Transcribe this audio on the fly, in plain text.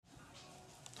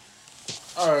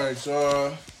All right,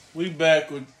 y'all. We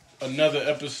back with another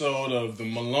episode of the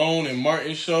Malone and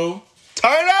Martin Show.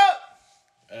 Turn up!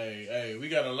 Hey, we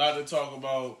got a lot to talk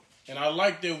about, and I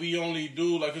like that we only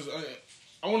do cause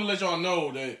I want to let y'all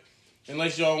know that in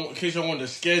case y'all want to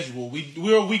schedule,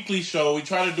 we're a weekly show. We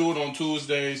try to do it on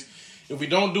Tuesdays. If we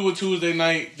don't do it Tuesday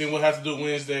night, then we'll have to do it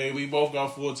Wednesday. We both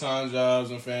got full-time jobs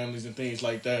and families and things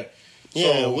like that.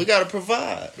 Yeah, so, we gotta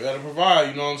provide. We gotta provide.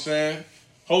 You know what I'm saying?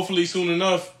 Hopefully, soon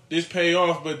enough, this pay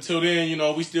off. But till then,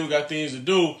 we still got things to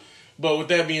do. But with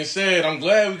that being said, I'm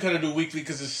glad we kind of do weekly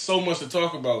because there's so much to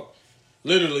talk about.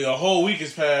 Literally, a whole week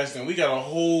has passed, and we got a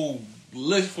whole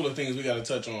list full of things we got to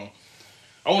touch on.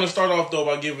 I want to start off though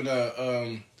by giving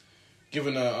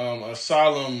a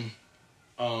solemn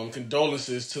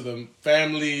condolences to the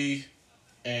family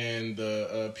and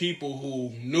the people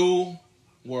who knew,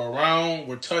 were around,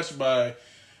 were touched by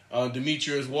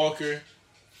Demetrius Walker.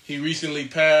 He recently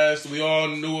passed. We all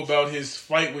knew about his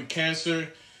fight with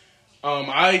cancer.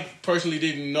 I personally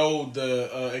didn't know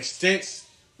the extent,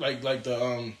 like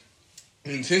the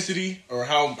intensity or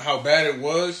how bad it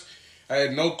was. I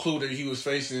had no clue that he was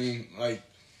facing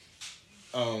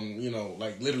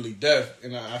literally death,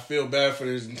 and I feel bad for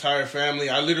his entire family.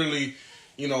 I literally,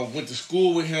 went to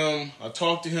school with him. I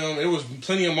talked to him. There was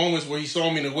plenty of moments where he saw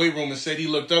me in the weight room and said he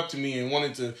looked up to me and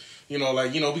wanted to, we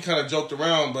kind of joked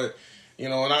around, but.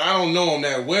 And I don't know him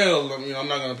that well. I'm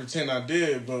not going to pretend I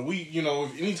did. But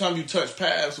anytime you touch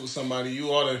paths with somebody, you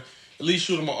ought to at least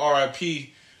shoot them a RIP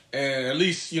and at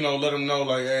least, let them know,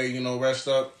 hey, rest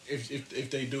up if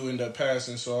they do end up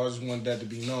passing. So I just wanted that to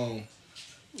be known.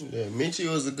 Yeah, Michi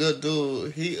was a good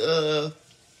dude. He,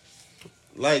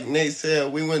 like Nate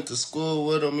said, we went to school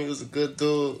with him. He was a good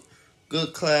dude,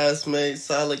 good classmate,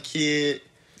 solid kid.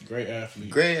 Great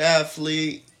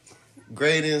athlete.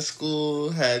 Great in school,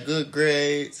 had good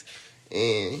grades,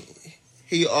 and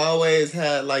he always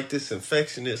had this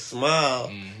infectious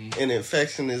smile and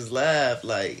infectious laugh.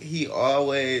 He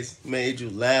always made you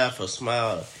laugh or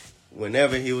smile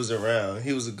whenever he was around.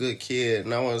 He was a good kid,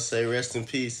 and I want to say rest in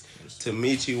peace to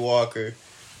Michi Walker.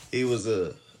 He was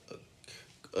a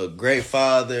great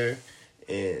father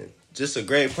and just a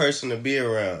great person to be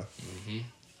around.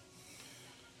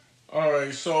 All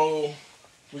right, so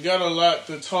we got a lot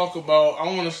to talk about. I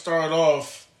want to start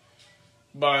off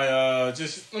by let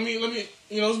me.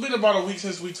 It's been about a week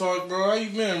since we talked, bro. How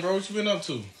you been, bro? What you been up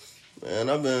to? Man,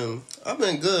 I've been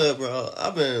good, bro.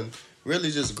 I've been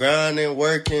really just grinding,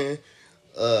 working,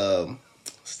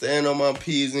 staying on my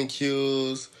P's and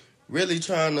Q's, really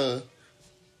trying to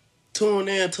tune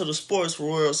in to the sports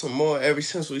world some more ever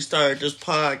since we started this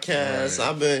podcast. Right.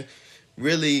 I've been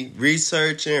really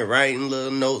researching, writing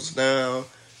little notes down.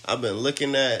 I've been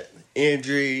looking at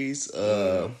injuries,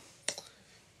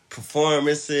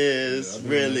 performances,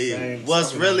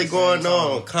 what's really going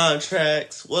on,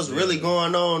 contracts, what's really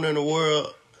going on in the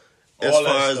world as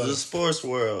far as the sports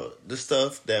world, the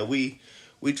stuff that we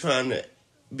trying to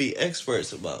be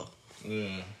experts about.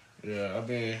 Yeah,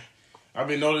 I've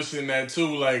been noticing that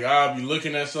too. I'll be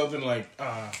looking at something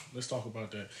let's talk about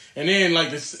that. And then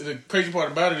the crazy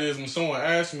part about it is when someone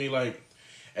asks me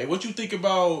hey, what you think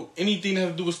about anything that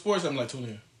has to do with sports? I'm like, tune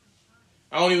in.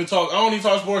 I don't even talk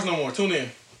sports no more. Tune in.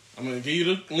 I'm going to give you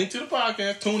the link to the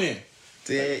podcast. Tune in.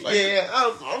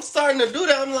 I'm starting to do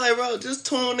that. I'm like, bro, just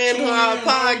tune in to our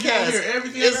podcast. Hear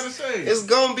everything I got to say. It's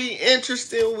going to be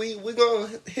interesting. We're going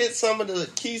to hit some of the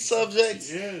key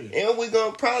subjects. Yeah. And we're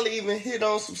going to probably even hit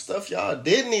on some stuff y'all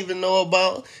didn't even know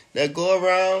about that go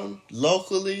around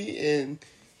locally. And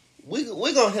we're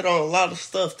going to hit on a lot of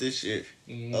stuff this year.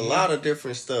 A lot of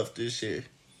different stuff this year.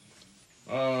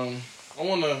 I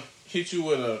want to hit you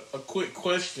with a quick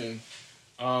question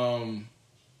that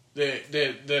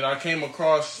I came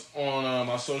across on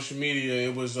my social media.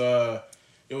 It was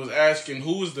asking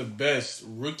who was the best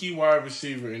rookie wide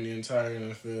receiver in the entire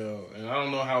NFL. And I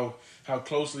don't know how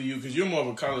closely because you're more of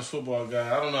a college football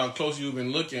guy. I don't know how close you've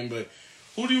been looking, but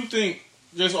who do you think,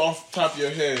 just off the top of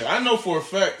your head? I know for a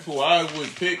fact who I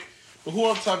would pick. But who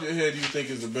off the top of your head do you think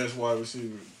is the best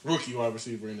rookie wide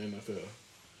receiver in the NFL?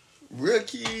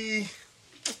 Rookie.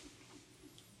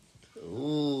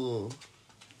 Ooh.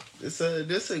 This a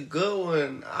good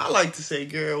one. I like to say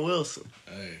Garrett Wilson.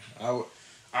 Hey, I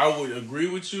would agree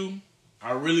with you.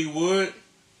 I really would.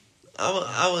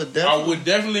 I would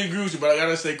definitely agree with you, but I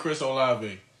gotta say Chris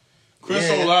Olave.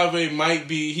 Olave might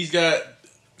be. He's got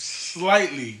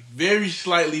very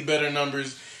slightly better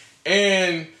numbers,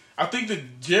 and I think the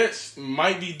Jets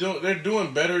might be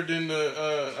doing better than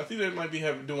the. I think they might be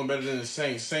doing better than the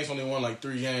Saints. Saints only won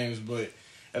 3 games, but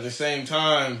at the same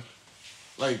time,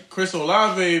 Chris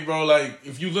Olave, bro.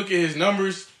 If you look at his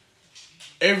numbers,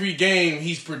 every game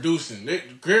he's producing.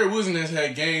 Garrett Wilson has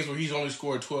had games where he's only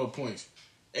scored 12 points.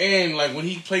 And, like, when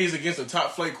he plays against a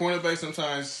top-flight cornerback,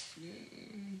 sometimes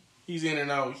he's in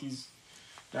and out. He's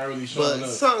not really showing up.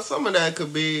 But some of that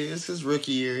could be, it's his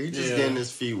rookie year. He's just getting his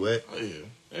feet wet. Oh, yeah.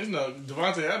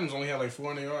 Devontae Adams only had, like,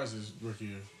 400 yards his rookie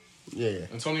year. Yeah.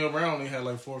 Antonio Brown only had,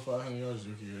 like, 400 or 500 yards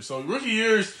his rookie year. So, rookie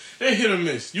years, they're hit or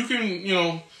miss. You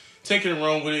can, take it and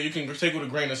run with it. You can take it with a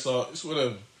grain of salt. It's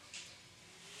whatever.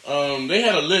 They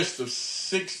had a list of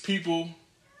 6 people,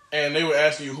 and they were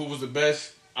asking you who was the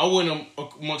best. I went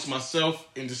amongst myself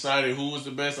and decided who was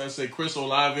the best. I say Chris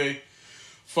Olave,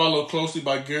 followed closely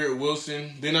by Garrett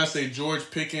Wilson. Then I say George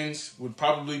Pickens would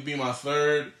probably be my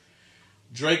third.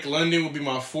 Drake London would be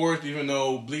my fourth, even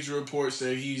though Bleacher Report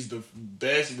said he's the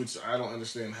best, which I don't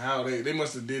understand how. They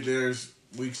must have did theirs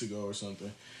weeks ago or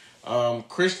something.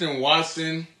 Christian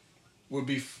Watson would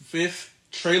be fifth.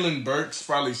 Traylon Burks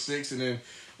probably sixth. And then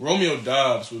Romeo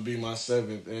Doubs would be my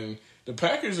seventh. And the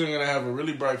Packers are going to have a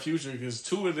really bright future because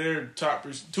two of their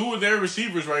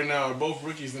receivers right now are both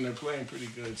rookies and they're playing pretty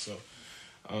good. So,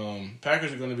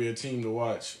 Packers are going to be a team to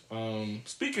watch.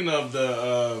 Speaking of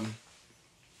the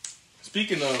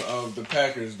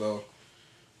Packers, though,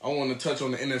 I want to touch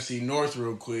on the NFC North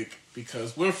real quick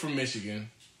because we're from Michigan,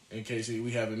 in case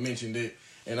we haven't mentioned it,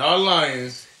 and our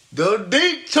Lions, the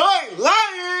Detroit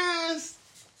Lions,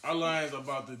 are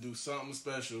about to do something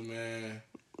special, man.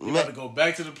 They about to go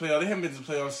back to the playoffs. They haven't been to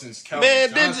the playoffs since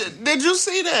Calvin Johnson. Did you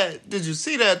see that? Did you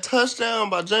see that touchdown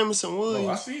by Jameson Williams?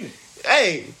 Oh, I seen it.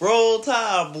 Hey, roll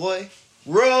tide, boy.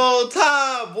 Roll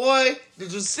tide, boy.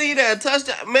 Did you see that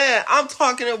touchdown? Man, I'm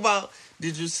talking about,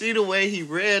 did you see the way he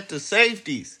read the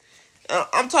safeties?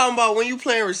 I'm talking about when you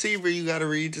playing receiver, you got to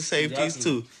read the safeties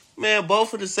too. Man,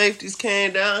 both of the safeties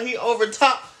came down. He over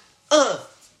top.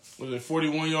 Was it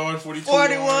 41 yards, 42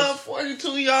 yards?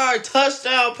 42 yard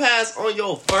touchdown pass on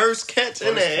your first catch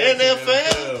in the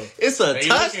NFL. It's a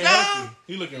touchdown.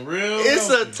 He looking real It's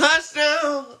healthy. a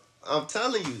touchdown. I'm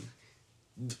telling you.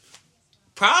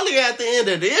 Probably at the end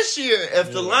of this year,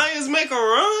 if the Lions make a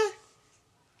run,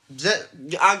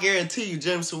 I guarantee you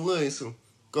Jameson Williams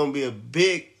going to be a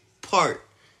big part.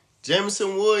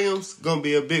 Jameson Williams going to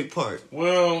be a big part.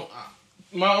 Well,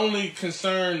 my only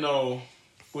concern, though,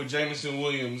 with Jameson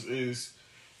Williams is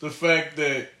the fact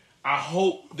that I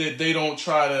hope that they don't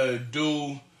try to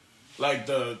do like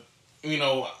I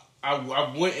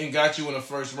went and got you in the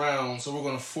first round, so we're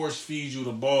going to force feed you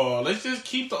the ball. Let's just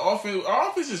keep the offense. Our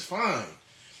offense is fine.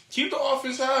 Keep the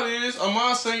offense how it is.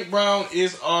 Amon St. Brown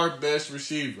is our best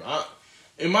receiver.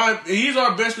 He's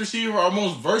our best receiver, our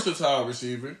most versatile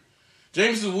receiver.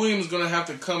 Jameson Williams is going to have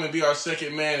to come and be our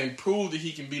second man and prove that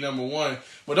he can be number one.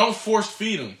 But don't force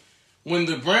feed him. When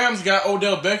the Rams got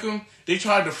Odell Beckham, they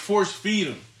tried to force feed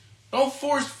him. Don't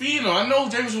force feed him. I know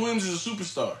Jameson Williams is a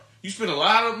superstar. You spent a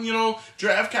lot of,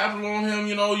 draft capital on him.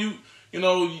 You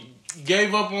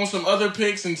gave up on some other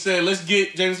picks and said, let's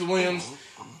get Jameson Williams.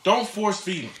 Don't force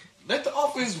feed him. Let the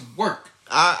offense work.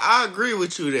 I agree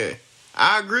with you there.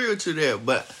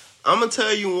 But I'm going to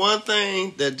tell you one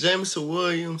thing that Jameson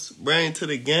Williams brings to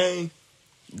the game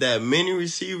that many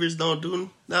receivers don't do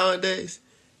nowadays.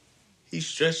 He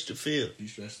stretched the field. He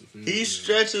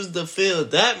stretches the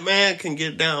field. That man can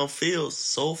get downfield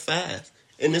so fast.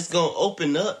 And it's going to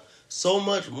open up so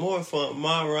much more for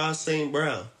Amon St.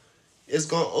 Brown. It's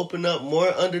going to open up more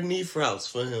underneath routes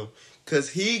for him. Because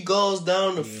he goes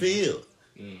down the field.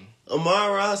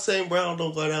 Amon St. Brown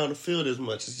don't go down the field as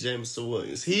much as Jameson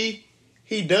Williams. He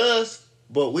does,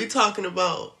 but we talking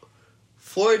about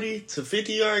 40 to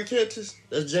 50 yard catches.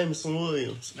 That's Jameson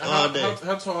Williams all day.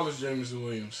 How tall is Jameson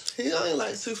Williams? He only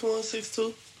like 6'1",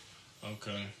 6'2".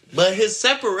 Okay. But his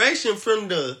separation from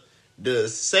the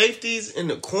safeties and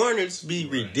the corners be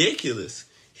ridiculous.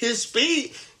 His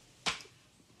speed,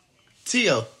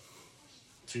 T.O.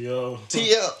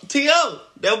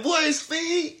 That boy's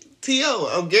speed, T.O.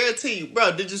 I'm guarantee you,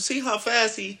 bro. Did you see how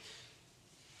fast it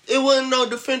wasn't no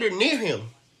defender near him.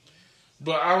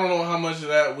 But I don't know how much of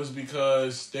that was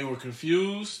because they were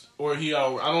confused or I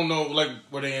don't know, like,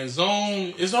 were they in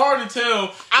zone? It's hard to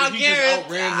tell. I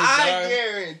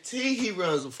guarantee he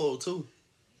runs a 4.2.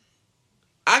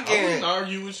 I wouldn't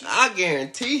argue with you. I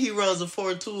guarantee he runs a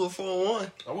 4.2 or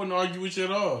 4.1. I wouldn't argue with you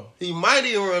at all. He might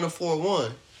even run a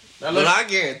 4.1. But I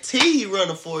guarantee he run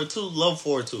a 4.2, low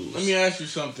 4.2s. Let me ask you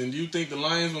something. Do you think the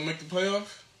Lions will make the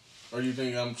playoffs? Or do you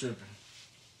think I'm tripping?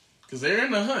 Because they're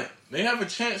in the hunt. They have a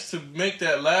chance to make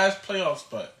that last playoff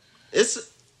spot. It's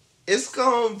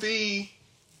gonna be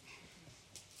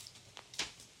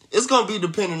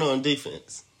dependent on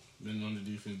defense. Depending on the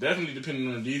defense. Definitely depending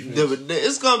on the defense.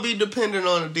 It's gonna be dependent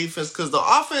on the defense because the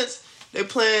offense They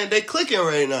clicking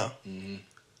right now. Mm-hmm.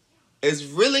 It's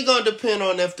really gonna depend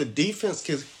on if the defense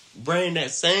can bring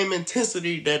that same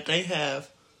intensity that they have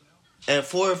at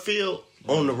Ford Field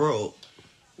on the road.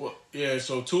 Well, yeah.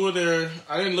 So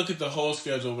I didn't look at the whole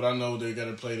schedule, but I know they got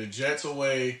to play the Jets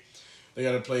away. They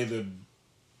got to play the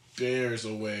Bears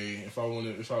away. If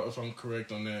I'm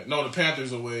correct on that. No, the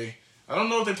Panthers away. I don't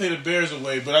know if they play the Bears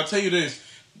away, but I'll tell you this.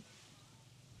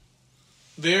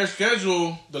 Their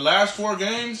schedule, the last 4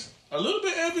 games, are a little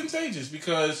bit advantageous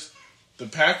because the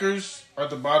Packers are at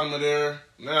the bottom of they're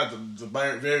not the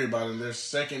very bottom. They're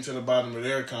second to the bottom of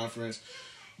their conference.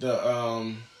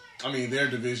 Their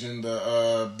division.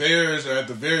 The Bears are at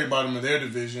the very bottom of their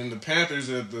division. The Panthers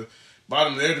are at the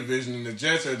bottom of their division, and the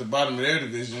Jets are at the bottom of their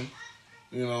division.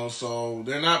 You know, so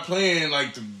they're not playing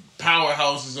like the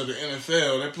powerhouses of the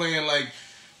NFL. They're playing like,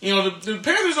 you know, the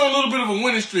Panthers are on a little bit of a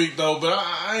winning streak though, but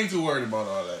I ain't too worried about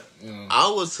all that. You know,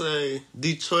 I would say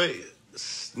Detroit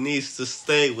needs to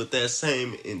stay with that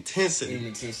same intensity.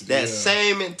 That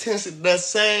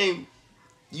same,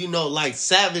 you know, like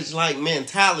savage-like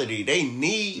mentality. They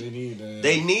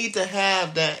need to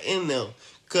have that in them.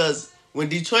 Because when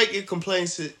Detroit get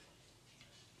complacent,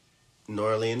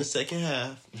 normally in the second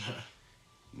half,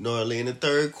 normally in the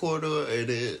third quarter or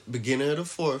the beginning of the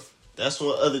fourth, that's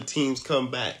when other teams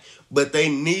come back. But they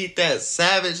need that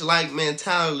savage-like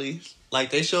mentality, like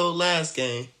they showed last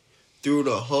game, through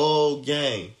the whole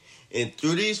game. And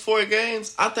through these 4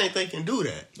 games, I think they can do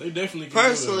that. They definitely can.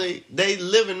 Personally, they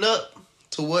living up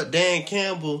to what Dan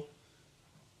Campbell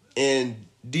and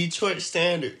Detroit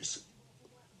standards.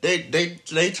 They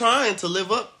trying to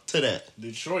live up to that.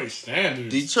 Detroit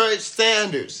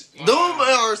standards. Them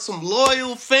are some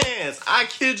loyal fans. I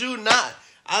kid you not.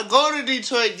 I go to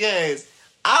Detroit games.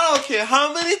 I don't care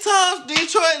how many times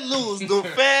Detroit lose. The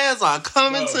fans are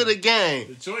coming to the game.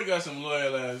 Detroit got some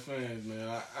loyal ass fans,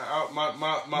 man.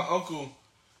 My uncle,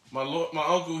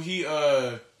 he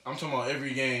I'm talking about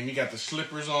every game. He got the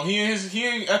slippers on. He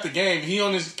ain't at the game. He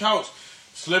on his couch,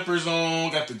 slippers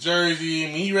on, got the jersey,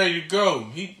 and he ready to go.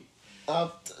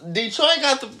 Detroit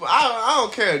got I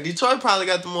don't care. Detroit probably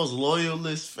got the most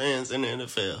loyalist fans in the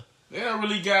NFL. They don't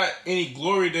really got any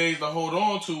glory days to hold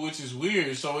on to, which is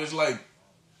weird. So it's like,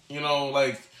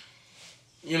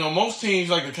 most teams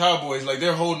like the Cowboys, like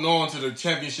they're holding on to the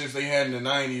championships they had in the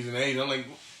 90s and 80s. I'm like,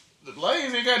 the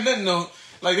Lions ain't got nothing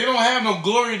like they don't have no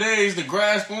glory days to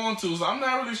grasp onto. So I'm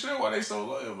not really sure why they so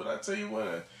loyal. But I tell you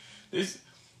what, this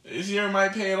year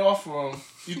might pay it off for them.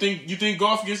 You think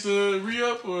Goff gets a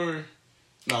re-up or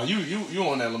no? You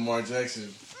on that Lamar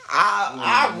Jackson?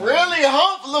 I really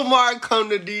hope Lamar come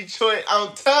to Detroit.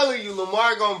 I'm telling you,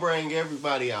 Lamar gonna bring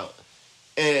everybody out.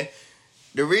 And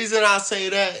the reason I say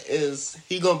that is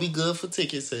he gonna be good for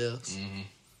ticket sales. Mm-hmm.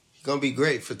 He gonna be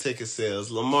great for ticket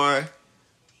sales. Lamar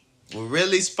will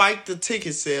really spike the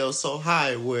ticket sales so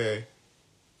high where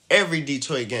every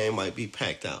Detroit game might be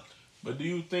packed out. But do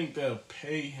you think they'll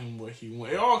pay him what he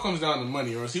wants? It all comes down to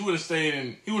money, or else he would have stayed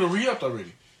and he would have re-upped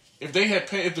already. If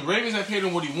the Ravens had paid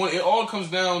him what he wanted, it all comes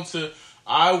down to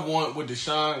I want what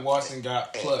Deshaun Watson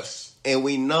got plus. And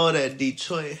we know that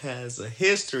Detroit has a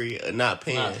history of not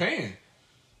paying.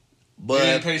 But they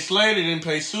didn't pay Slade, they didn't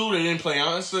pay Sue, they didn't pay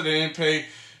Answer, they didn't pay,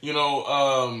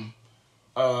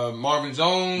 Marvin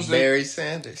Jones. Barry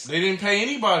Sanders. They didn't pay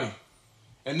anybody.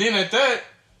 And then at that,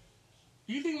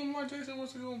 you think Lamar Jackson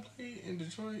wants to go and play in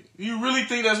Detroit? You really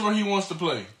think that's where he wants to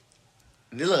play?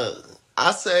 Look,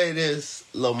 I say this,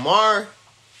 Lamar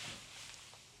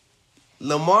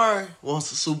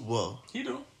wants a Super Bowl. He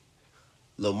do.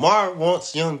 Lamar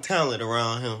wants young talent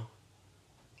around him.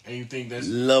 And you think that's...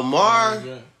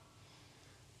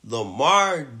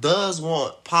 Lamar does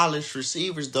want polished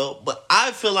receivers, though. But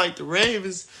I feel like the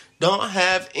Ravens don't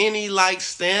have any,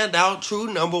 standout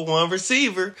true number one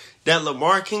receiver that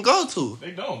Lamar can go to.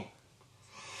 They don't.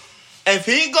 If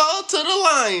he go to the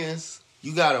Lions,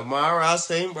 you got Amon-Ra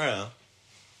St. Brown.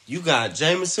 You got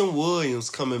Jameson Williams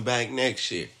coming back next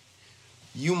year.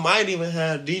 You might even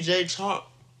have DJ Chark.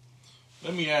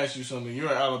 Let me ask you something.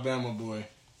 You're an Alabama boy.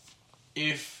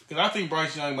 Because I think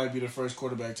Bryce Young might be the first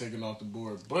quarterback taken off the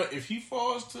board. But if he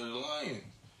falls to the Lions,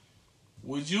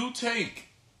 would you take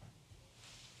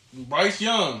Bryce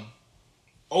Young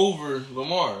over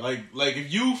Lamar? Like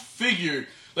if you figured,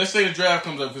 let's say the draft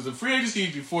comes up, because the free agency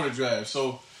is before the draft.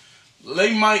 So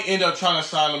they might end up trying to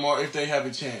sign Lamar if they have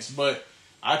a chance. But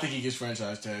I think he gets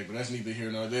franchise tag, but that's neither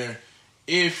here nor there.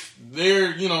 If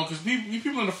they're, because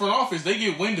people in the front office, they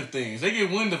get wind of things. They get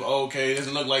wind of, it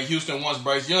doesn't look like Houston wants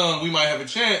Bryce Young. We might have a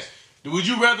chance. Would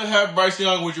you rather have Bryce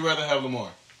Young or would you rather have Lamar?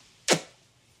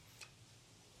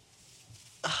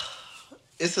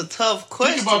 it's a tough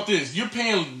question. Think about this. You're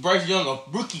paying Bryce Young a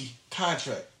rookie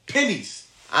contract. Pennies.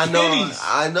 I know. Pennies.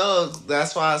 I know.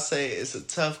 That's why I say it's a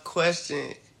tough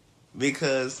question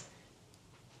because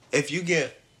if you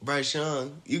get Bryce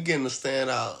Young, you getting a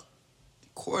standout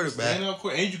quarterback. Standout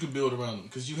quarterback, and you can build around him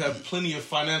because you have plenty of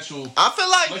financial.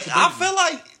 I feel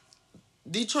like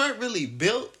Detroit really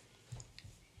built,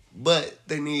 but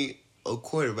they need a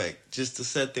quarterback just to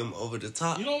set them over the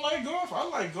top. You don't like Goff? I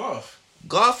like Goff.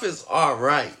 Goff is all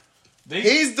right.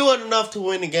 He's doing enough to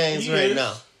win the games right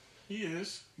now. He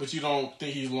is. But you don't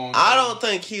think he's long-term? I don't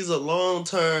think he's a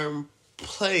long-term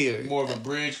player. More of a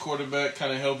bridge quarterback,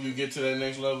 kind of help you get to that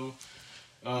next level.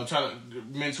 Trying to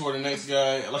mentor the next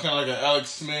guy, kind of like an Alex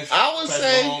Smith.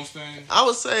 I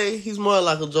would say he's more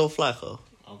like a Joe Flacco.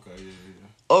 Okay, yeah.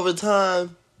 Over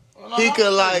time, he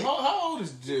could like... How old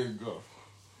is Jared Goff?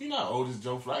 He's not old as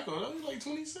Joe Flacco. He's like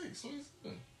 26,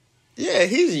 27. Yeah,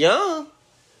 he's young.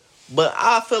 But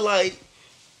I feel like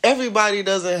everybody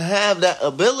doesn't have that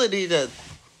ability that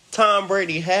Tom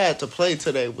Brady had to play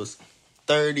today was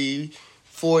 30,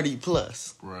 40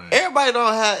 plus. Right.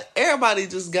 Everybody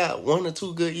just got 1 or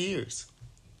 2 good years.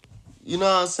 You know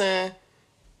what I'm saying?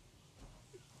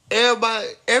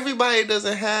 Everybody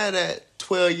doesn't have that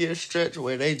 12-year stretch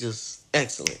where they just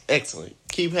excellent.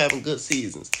 Keep having good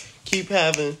seasons. Keep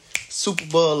having Super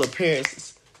Bowl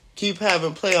appearances. Keep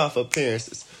having playoff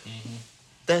appearances. Mm-hmm.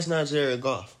 That's not Jared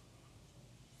Goff.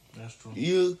 That's true.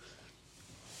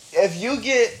 If you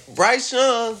get Bryce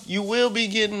Young, you will be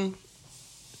getting,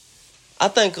 I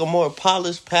think, a more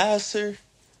polished passer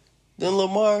than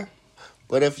Lamar.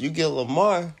 But if you get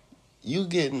Lamar, you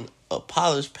getting a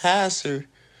polished passer,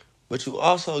 but you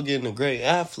also getting a great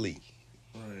athlete.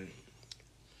 Right.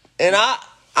 And I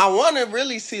want to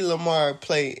really see Lamar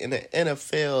play in an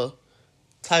NFL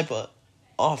type of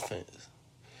offense.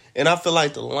 And I feel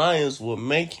like the Lions will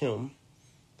make him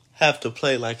have to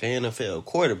play like an NFL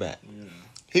quarterback. Yeah.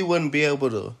 He wouldn't be able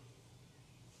to.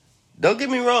 Don't get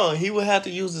me wrong, he would have to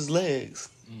use his legs.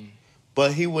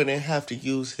 But he wouldn't have to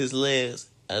use his legs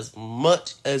as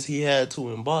much as he had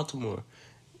to in Baltimore,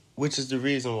 which is the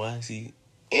reason why he's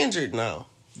injured now.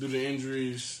 Do the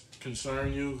injuries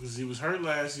concern you? Because he was hurt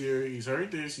last year, he's hurt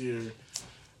this year.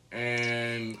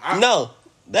 And no,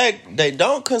 they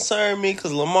don't concern me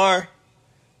because Lamar,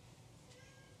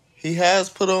 he has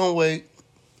put on weight.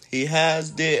 He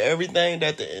has did everything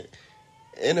that the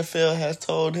NFL has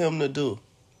told him to do.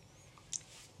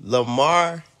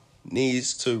 Lamar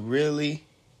needs to really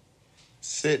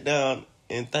sit down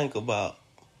and think about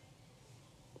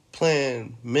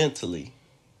playing mentally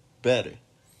better.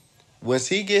 Once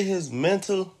he get his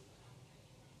mental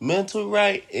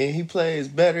right and he plays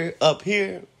better up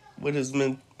here with his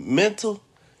mental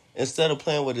instead of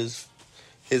playing with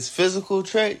his physical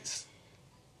traits,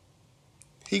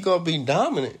 he gonna be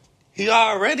dominant. He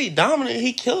already dominant.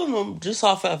 He killing them just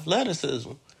off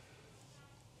athleticism.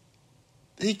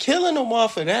 He killing them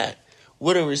off of that.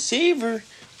 With a receiver,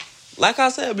 like I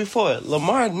said before,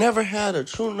 Lamar never had a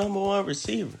true number 1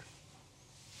 receiver.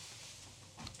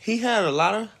 He had a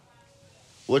lot of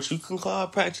what you can call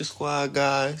practice squad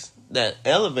guys that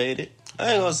elevated.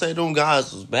 I ain't gonna say them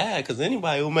guys was bad because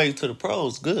anybody who made it to the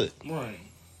pros good. Right.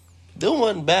 Them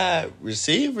wasn't bad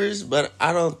receivers, but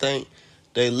I don't think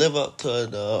they live up to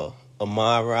the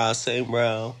Amon-Ra St.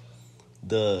 Brown,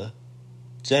 the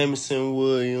Jameson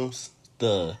Williams,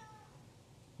 the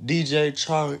DJ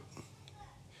Chark.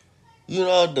 You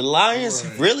know, the Lions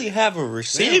really have a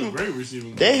receiving. They have a great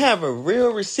receiving corps. They have a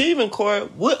real receiving corps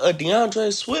with a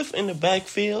DeAndre Swift in the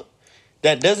backfield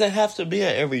that doesn't have to be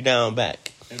an every down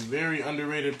back. And very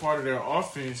underrated part of their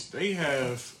offense, they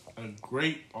have a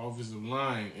great offensive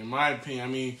line, in my opinion. I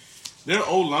mean, their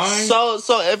O-line so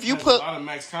if you put a lot of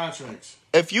max contracts.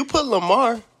 If you put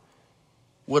Lamar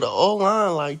with an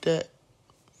O-line like that,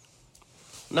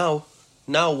 now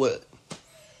what?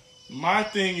 My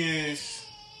thing is,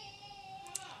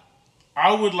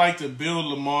 I would like to build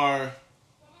Lamar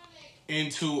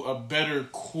into a better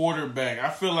quarterback. I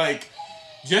feel like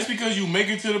just because you make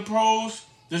it to the pros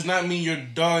does not mean you're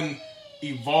done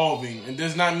evolving and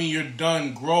does not mean you're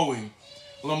done growing.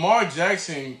 Lamar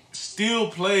Jackson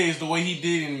still plays the way he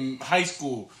did in high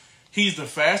school. He's the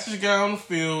fastest guy on the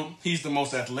field. He's the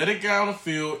most athletic guy on the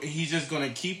field. And he's just going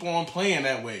to keep on playing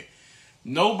that way.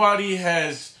 Nobody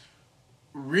has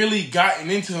really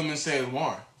gotten into him and said,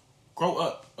 Lamar, grow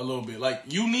up a little bit. Like,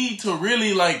 you need to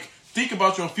really, think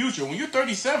about your future. When you're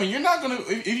 37, you're not going to,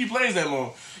 if he plays that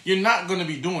long, you're not going to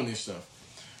be doing this stuff.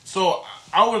 So,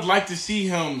 I would like to see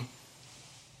him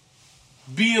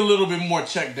be a little bit more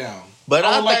checked down. But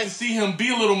I would like to see him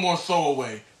be a little more soul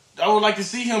away. I would like to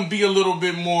see him be a little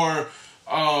bit more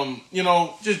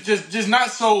Just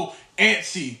not so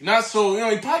antsy, not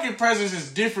so. Pocket presence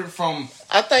is different from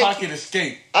pocket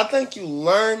escape. I think you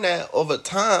learn that over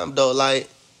time, though. Like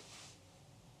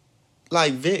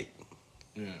Vic.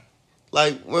 Yeah.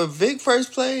 Like when Vic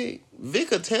first played, Vic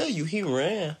could tell you he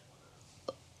ran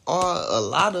a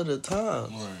lot of the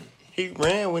time. Right. He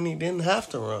ran when he didn't have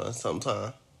to run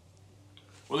sometimes.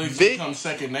 Well, it becomes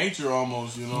second nature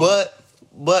almost,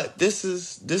 But this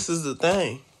is the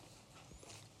thing.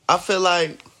 I feel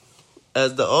like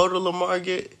as the older Lamar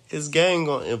get, his game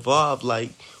gonna evolve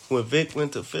like when Vic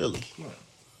went to Philly. Right.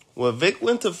 When Vic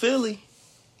went to Philly,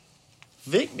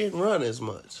 Vic didn't run as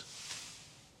much.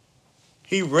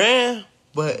 He ran,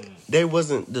 but they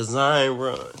wasn't designed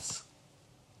runs.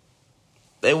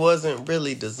 They wasn't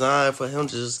really designed for him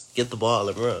to just get the ball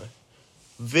and run.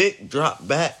 Vic dropped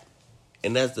back,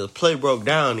 and as the play broke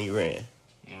down, he ran.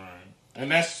 Right.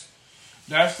 And that's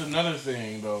another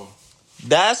thing, though.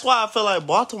 That's why I feel like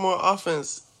Baltimore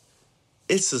offense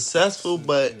is successful,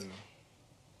 but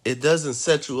it doesn't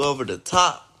set you over the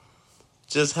top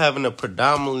just having a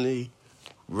predominantly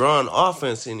run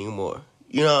offense anymore.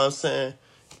 You know what I'm saying?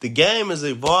 The game is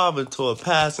evolving to a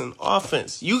passing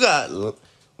offense.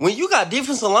 When you got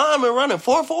defensive linemen running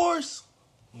 4.4s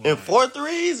and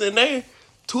 4.3s and they're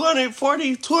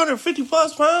 240, 250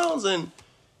 plus pounds and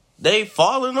they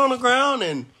falling on the ground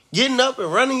and getting up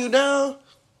and running you down,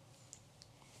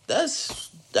 that's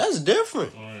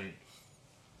different. Right.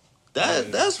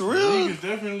 That's real. The league is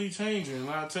definitely changing. And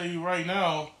I'll tell you right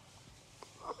now,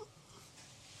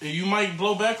 and you might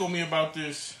blow back on me about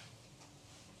this,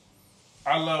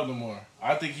 I love Lamar.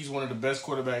 I think he's one of the best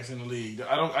quarterbacks in the league.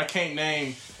 I can't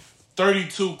name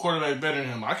 32 quarterbacks better than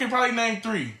him. I can probably name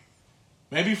 3.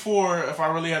 Maybe 4 if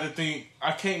I really had to think.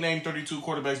 I can't name 32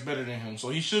 quarterbacks better than him. So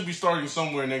he should be starting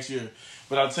somewhere next year.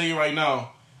 But I'll tell you right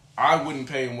now, I wouldn't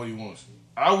pay him what he wants.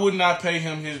 I would not pay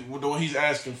him what he's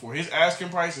asking for. His asking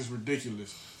price is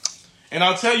ridiculous. And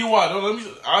I'll tell you why.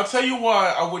 I'll tell you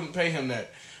why I wouldn't pay him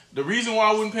that. The reason why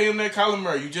I wouldn't pay him that, Kyler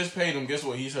Murray, you just paid him. Guess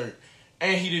what? He's hurt.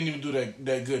 And he didn't even do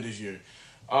that good this year.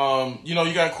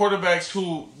 You got quarterbacks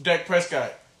who, Dak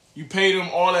Prescott, you paid him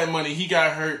all that money. He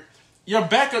got hurt. Your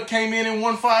backup came in and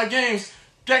won 5 games.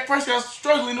 Dak Prescott's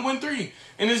struggling to win 3.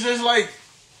 And it's just like,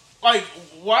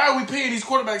 why are we paying these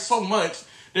quarterbacks so much?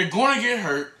 They're going to get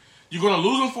hurt. You're going to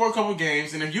lose them for a couple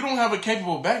games. And if you don't have a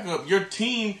capable backup, your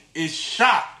team is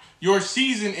shot. Your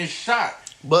season is shot.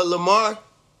 But Lamar,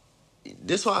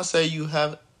 this is why I say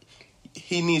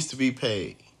he needs to be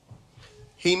paid.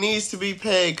 He needs to be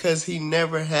paid because he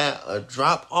never had a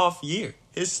drop-off year.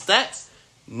 His stats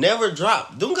never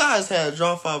dropped. Them guys had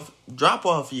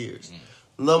drop-off years.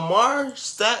 Lamar's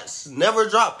stats never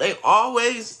dropped. They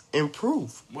always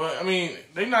improve. Well, I mean,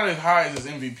 they're not as high as his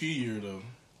MVP year, though.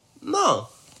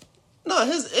 No,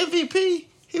 his MVP,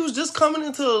 he was just coming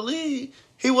into the league.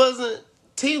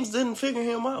 Teams didn't figure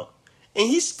him out. And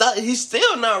he's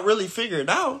still not really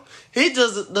figured out. He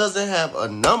just doesn't have a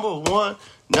number 1,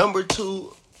 number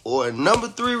 2, or a number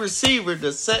 3 receiver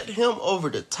to set him over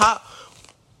the top.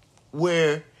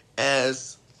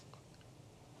 Whereas,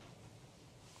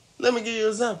 let me give you an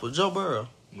example. Joe Burrow.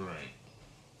 Right.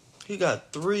 He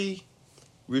got 3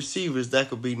 receivers that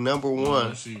could be number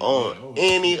 1 on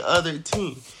any other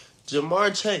team.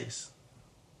 Jamar Chase.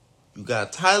 You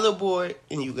got Tyler Boyd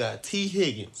and you got T.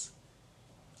 Higgins.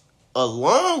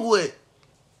 Along with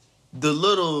the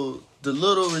little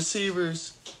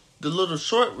receivers, the little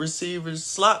short receivers,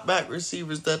 slot back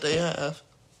receivers that they have.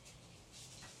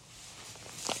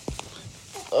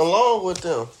 Along with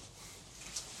them.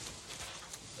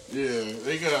 Yeah,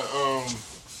 they got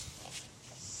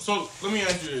So let me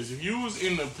ask you this: if you was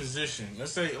in the position,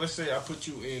 let's say I put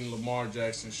you in Lamar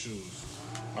Jackson's shoes,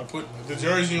 I put the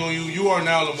jersey on you. You are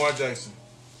now Lamar Jackson.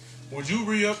 Would you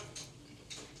re-up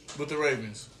with the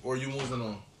Ravens, or are you moving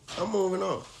on? I'm moving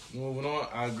on. Moving on.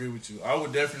 I agree with you. I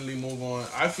would definitely move on.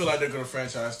 I feel like they're gonna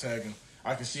franchise tag him.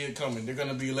 I can see it coming. They're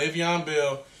gonna be Le'Veon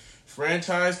Bell,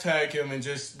 franchise tag him, and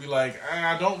just be like,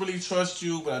 I don't really trust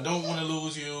you, but I don't want to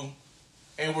lose you,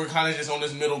 and we're kind of just on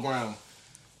this middle ground.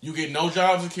 You get no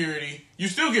job security. You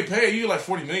still get paid. You get like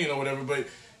 $40 million or whatever, but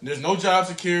there's no job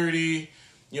security.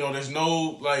 There's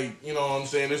no, what I'm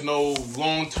saying? There's no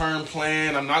long-term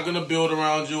plan. I'm not going to build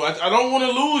around you. I don't want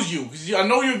to lose you because I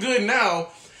know you're good now.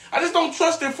 I just don't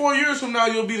trust that 4 years from now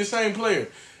you'll be the same player.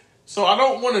 So I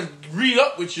don't want to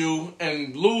re-up with you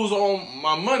and lose all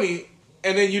my money,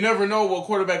 and then you never know what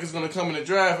quarterback is going to come in the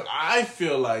draft. I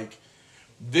feel like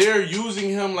they're using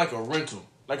him like a rental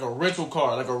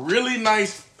car, like a really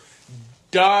nice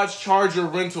Dodge Charger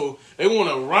rental. They want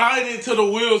to ride it till the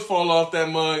wheels fall off that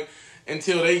mug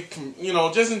until they,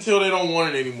 just until they don't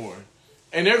want it anymore.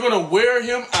 And they're going to wear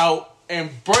him out and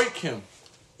break him.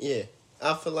 Yeah.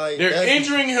 I feel like they're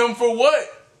injuring him for what?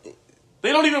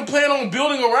 They don't even plan on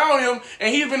building around him,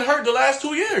 and he's been hurt the last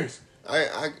 2 years.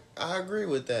 I agree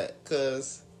with that,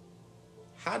 because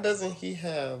how doesn't he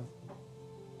have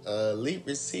an elite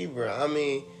receiver? I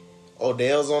mean,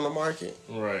 Odell's on the market.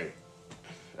 Right.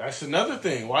 That's another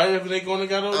thing. Why haven't they going to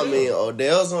get Odell? I mean,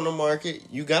 Odell's on the market.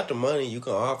 You got the money. You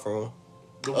can offer him.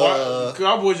 The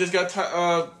Cowboys just got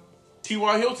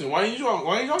T.Y. Hilton. Why ain't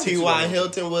y'all T.Y.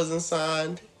 Hilton wasn't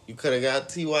signed. You could have got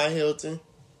T.Y. Hilton.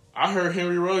 I heard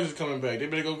Henry Ruggs is coming back. They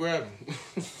better go grab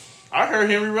him. I heard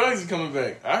Henry Ruggs is coming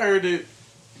back. I heard that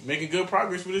making good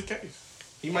progress with his case.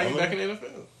 He might be back in the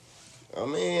NFL. I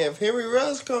mean, if Henry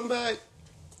Ruggs come back,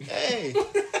 hey.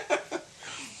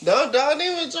 don't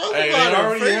even joke about it. They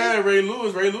already had Ray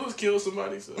Lewis. Ray Lewis killed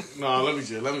somebody. So. No, let me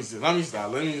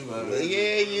stop.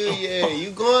 Yeah,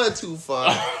 you going too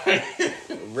far.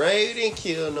 Ray didn't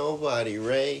kill nobody.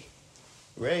 Ray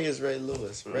is Ray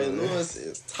Lewis. Ray Lewis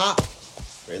is top.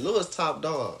 Ray Lewis top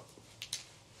dog.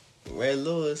 Ray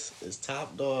Lewis is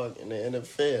top dog in the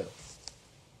NFL.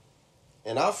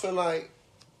 And I feel like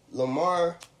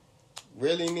Lamar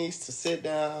really needs to sit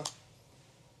down.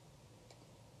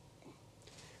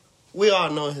 We all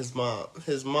know his mom.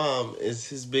 His mom is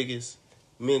his biggest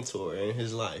mentor in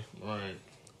his life. Right.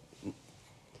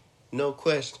 No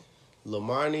question.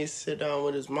 Lamar needs to sit down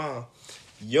with his mom.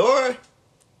 You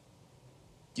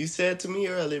said to me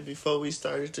earlier before we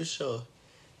started the show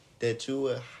that you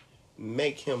would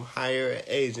make him hire an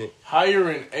agent. Hire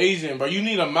an agent, but you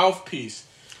need a mouthpiece.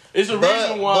 It's a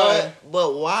reason why.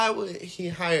 But why would he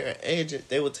hire an agent?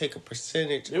 They would take a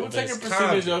percentage. They would take a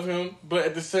percentage of him, but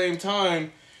at the same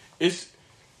time,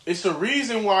 it's a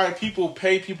reason why people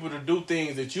pay people to do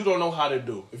things that you don't know how to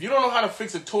do. If you don't know how to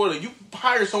fix a toilet, you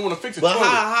hire someone to fix a toilet.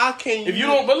 How can you? If you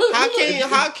don't, but look,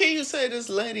 how can you say this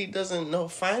lady doesn't know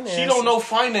finances? She don't know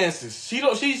finances.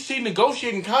 She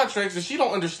negotiating contracts and she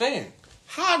don't understand.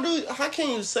 How can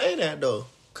you say that though?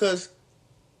 Because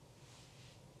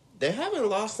they haven't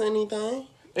lost anything.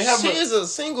 She is a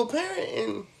single parent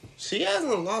and she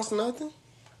hasn't lost nothing.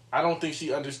 I don't think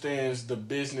she understands the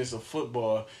business of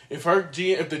football. If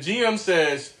the GM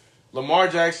says Lamar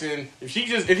Jackson, if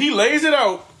he lays it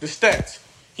out, the stats,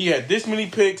 he had this many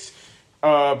picks,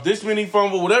 this many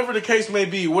fumble, whatever the case may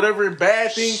be, whatever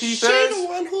bad things he says. She's the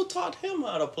one who taught him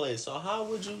how to play. So how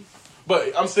would you?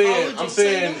 But I'm saying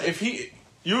if he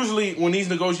usually when these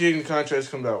negotiating contracts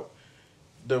come out,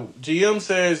 the GM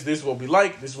says this is what we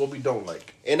like, this is what we don't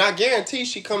like, and I guarantee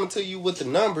she coming to you with the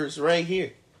numbers right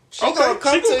here. She's gonna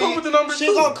come with the numbers.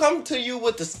 She's gonna come to you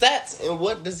with the stats and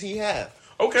what does he have.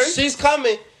 Okay. She's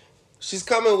coming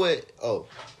with,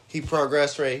 he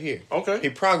progressed right here. Okay. He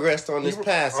progressed on this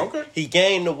passing. Okay. He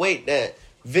gained the weight that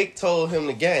Vic told him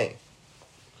to gain.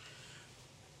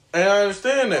 And I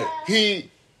understand that. He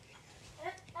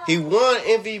won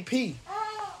MVP.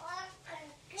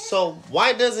 So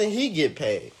why doesn't he get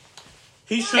paid?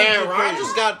 He should. Aaron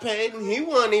Rodgers got paid and he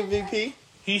won MVP.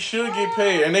 He should get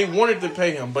paid, and they wanted to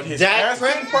pay him, but his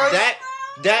asking price.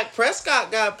 Dak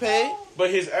Prescott got paid,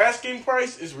 but his asking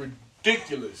price is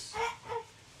ridiculous.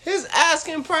 His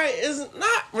asking price is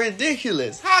not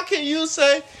ridiculous. How can you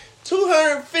say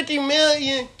 $250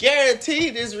 million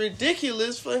guaranteed is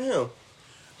ridiculous for him?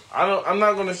 I'm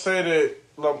not gonna say that.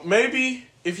 Like, maybe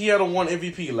if he had won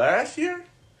MVP last year,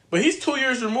 but he's 2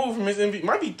 years removed from his MVP.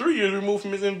 Might be 3 years removed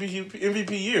from his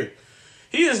MVP year.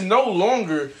 He is no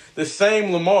longer the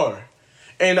same Lamar.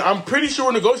 And I'm pretty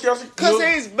sure negotiation... Because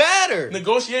he's better.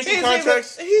 Negotiation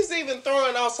contracts... He's even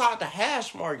throwing outside the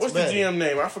hash marks. What's the GM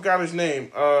name? I forgot his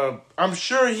name. I'm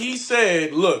sure he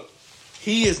said, look,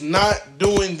 he is not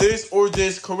doing this or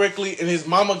this correctly, and his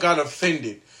mama got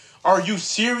offended. Are you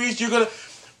serious? You're going to...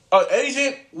 An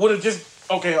agent would have just...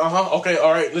 Okay, all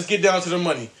right, let's get down to the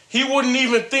money. He wouldn't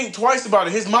even think twice about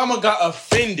it. His mama got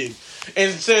offended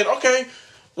and said, okay...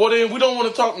 Well, then we don't want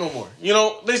to talk no more.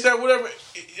 They said whatever.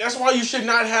 That's why you should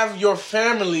not have your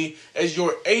family as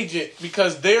your agent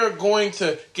because they're going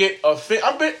to get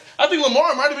offended. I think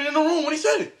Lamar might have been in the room when he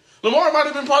said it. Lamar might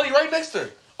have been probably right next to her.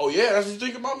 Oh yeah, that's what you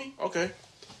think about me? Okay.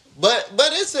 But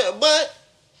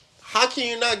how can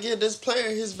you not give this player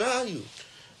his value?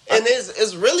 And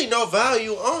it's really no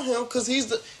value on him because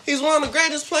he's one of the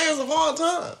greatest players of all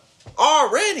time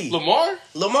already. Lamar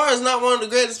is not one of the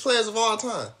greatest players of all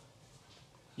time.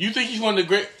 You think he's one of the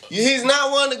great... He's not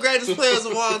one of the greatest players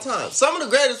of all time. Some of the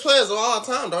greatest players of all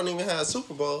time don't even have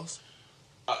Super Bowls.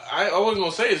 I wasn't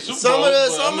going to say the Super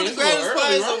Bowls. Some of the greatest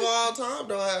players of all time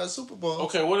don't have Super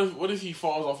Bowls. Okay, what if he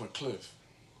falls off a cliff?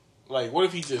 Like, what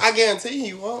if he just... I guarantee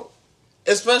he won't.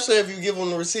 Especially if you give him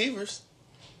the receivers.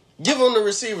 Give him the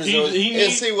receivers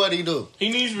and see what he do. He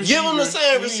needs receivers. Give him the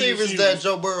same receivers that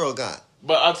Joe Burrow got.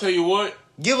 But I'll tell you what.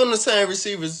 Give him the same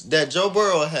receivers that Joe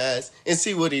Burrow has and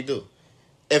see what he do.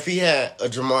 If he had a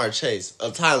Jamar Chase,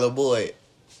 a Tyler Boyd.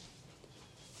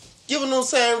 Give him those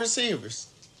same receivers.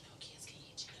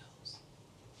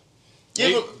 They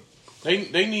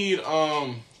need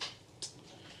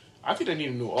I think they need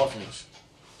a new offense.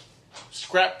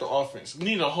 Scrap the offense. We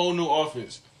need a whole new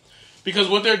offense. Because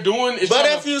what they're doing is... But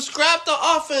if you scrap the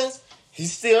offense,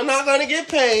 he's still not going to get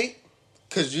paid.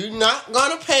 Because you're not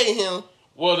going to pay him.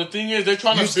 Well, the thing is, they're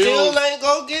trying to build... You still ain't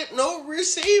going to get no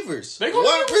receivers.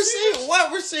 What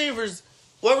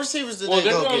receivers did they go get?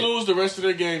 Well, they're going to lose the rest of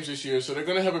their games this year. So they're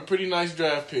going to have a pretty nice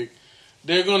draft pick.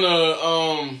 They're going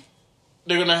to...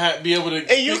 They're going to be able to...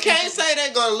 And you can't say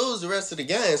they're going to lose the rest of the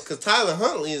games because Tyler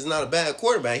Huntley is not a bad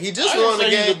quarterback. He just won the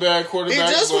game. He's a bad quarterback.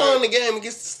 He just won the game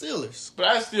against the Steelers. But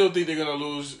I still think they're going to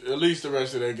lose at least the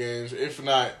rest of their games, if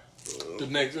not the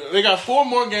next. They got 4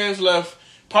 more games left,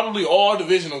 probably all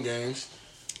divisional games.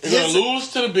 They're going to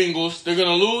lose to the Bengals. They're going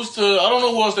to lose to... I don't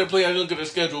know who else they play. I didn't look at their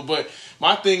schedule. But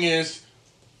my thing is,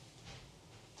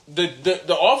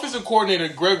 the offensive coordinator,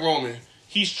 Greg Roman,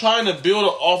 he's trying to build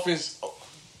an offense...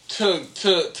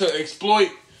 To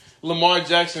exploit Lamar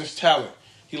Jackson's talent.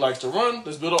 He likes to run.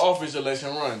 Let's build an offense that lets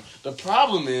him run. The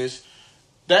problem is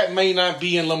that may not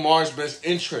be in Lamar's best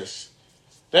interest.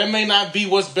 That may not be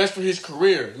what's best for his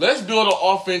career. Let's build an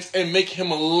offense and make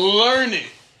him learn it.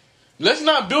 Let's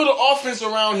not build an offense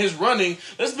around his running.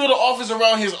 Let's build an offense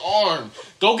around his arm.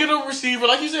 Go get a receiver.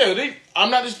 Like you said, I'm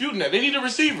not disputing that. They need a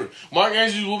receiver. Mark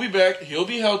Andrews will be back. He'll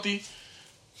be healthy.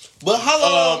 But how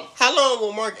long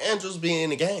will Mark Andrews be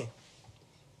in the game?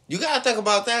 You got to think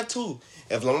about that, too.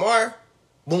 If Lamar,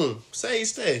 boom, say he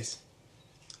stays,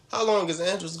 how long is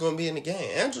Andrews going to be in the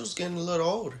game? Andrews getting a little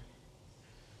older.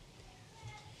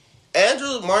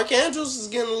 Mark Andrews is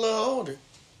getting a little older.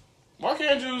 Mark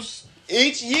Andrews...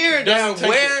 Each year, Mark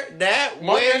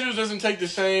Andrews doesn't take the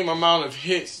same amount of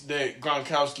hits that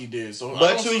Gronkowski did. So I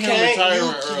don't see him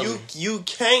retiring early. You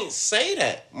can't say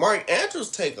that. Mark Andrews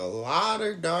take a lot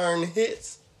of darn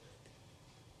hits.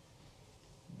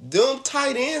 Them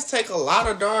tight ends take a lot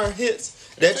of darn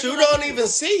hits that you don't even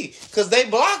see because they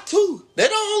block too. They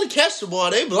don't only catch the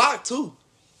ball, they block too.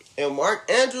 And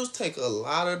Mark Andrews take a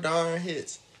lot of darn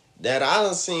hits that I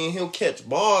done seen him catch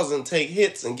balls and take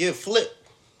hits and get flipped.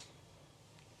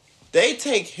 They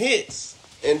take hits,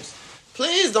 and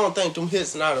please don't think them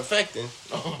hits not affecting.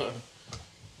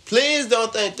 Please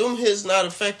don't think them hits not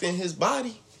affecting his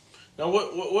body. Now,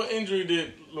 what injury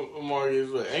did Lamar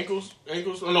get? What, ankles?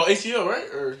 Oh, no, ACL, right?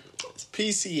 Or it's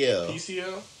PCL.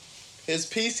 PCL? His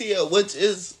PCL, which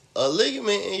is a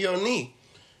ligament in your knee.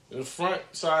 The front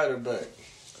side or back?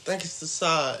 I think it's the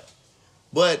side.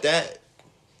 But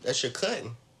that's your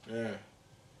cutting. Yeah.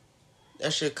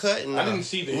 That's your cutting. I didn't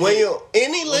see that.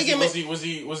 Any ligament. Was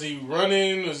he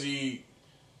running? Was he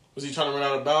trying to run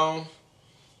out of bounds?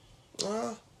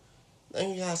 I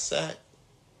think he got sacked.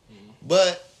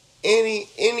 But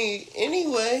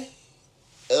anyway,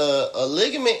 a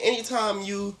ligament. Anytime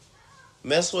you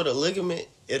mess with a ligament,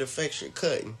 it affects your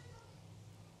cutting.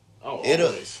 Oh,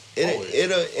 always.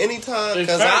 Anytime,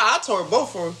 because I tore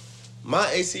both of them. My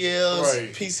ACLs,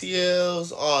 right.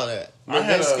 PCLs, all that. I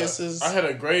had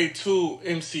a grade 2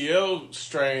 MCL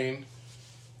strain,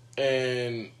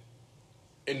 and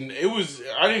it was,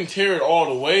 I didn't tear it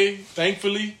all the way,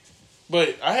 thankfully,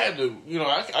 but I had to,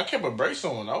 I kept a brace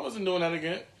on. I wasn't doing that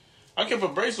again. I kept a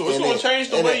brace on. It's going to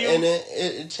change the way you... And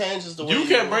it changes the way you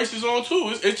kept braces on,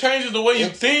 too. It changes the way you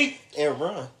think. And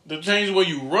run. It changes the way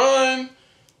you run,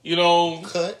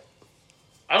 Cut.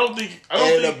 I don't think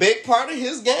a big part of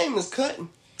his game is cutting.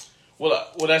 Well,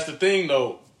 that's the thing,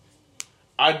 though.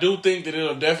 I do think that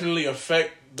it'll definitely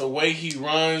affect the way he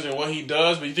runs and what he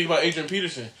does. But you think about Adrian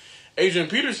Peterson. Adrian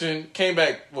Peterson came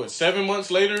back, 7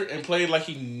 months later and played like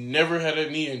he never had a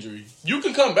knee injury. You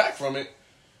can come back from it,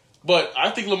 but I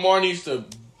think Lamar needs to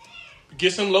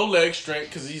get some low leg strength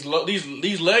because these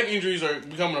leg injuries are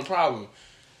becoming a problem.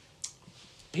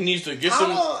 He needs to get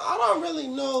some... I don't really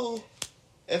know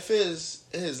if his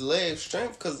leg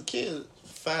strength, because the kid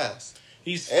fast.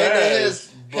 He's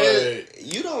fast, but...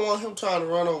 You don't want him trying to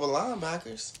run over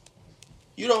linebackers.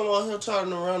 You don't want him trying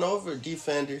to run over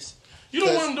defenders. You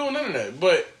don't want him doing none of that.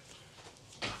 But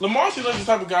Lamar seems like the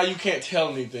type of guy you can't tell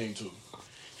anything to.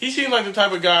 He seems like the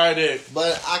type of guy that...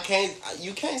 But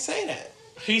you can't say that.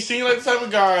 He seems like the type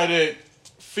of guy that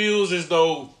feels as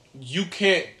though you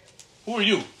can't... Who are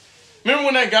you? Remember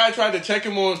when that guy tried to check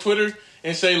him on Twitter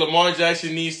and say Lamar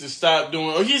Jackson needs to stop doing...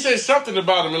 Or he said something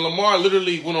about him, and Lamar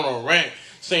literally went on a rant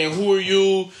saying, "Who are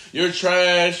you? You're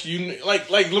trash." You like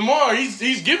Lamar.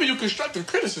 He's giving you constructive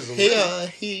criticism.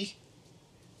 He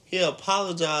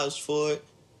apologized for it.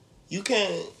 You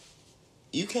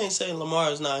can't say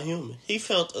Lamar is not human. He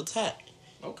felt attacked.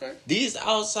 Okay. These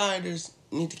outsiders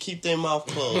need to keep their mouth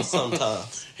closed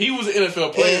sometimes. He was an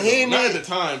NFL player, not at the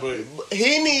time,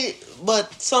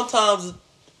 but sometimes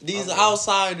these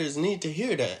outsiders need to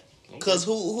hear that. Because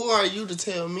who are you to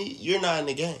tell me you're not in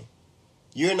the game?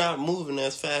 You're not moving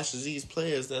as fast as these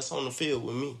players that's on the field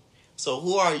with me. So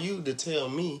who are you to tell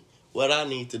me what I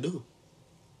need to do?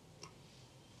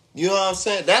 You know what I'm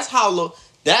saying? That's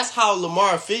how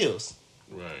Lamar feels.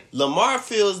 Right. Lamar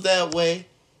feels that way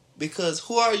because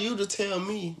who are you to tell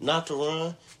me not to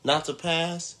run, not to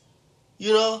pass?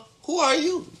 You know, who are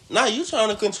you? Now you trying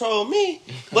to control me,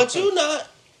 but you're not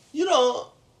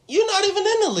even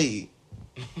in the league.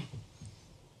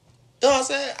 You know what I'm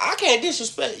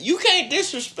saying? You can't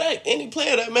disrespect any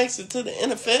player that makes it to the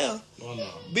NFL. Oh, no.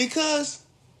 Because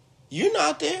you're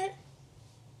not there.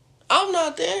 I'm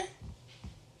not there.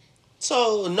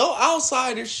 So no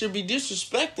outsiders should be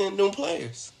disrespecting them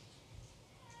players.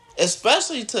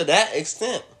 Especially to that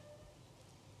extent.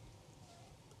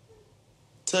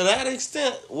 To that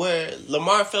extent where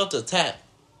Lamar felt attacked.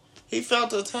 He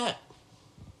felt attacked.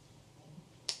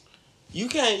 You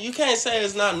can't say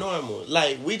it's not normal.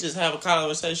 Like, we just have a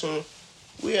conversation.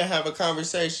 We have a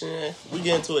conversation. We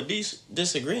get into a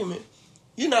disagreement.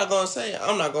 You're not going to say,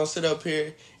 I'm not going to sit up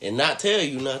here and not tell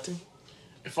you nothing.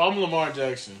 If I'm Lamar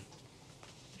Jackson,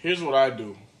 here's what I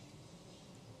do.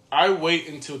 I wait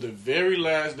until the very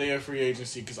last day of free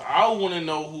agency because I want to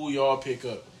know who y'all pick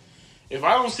up. If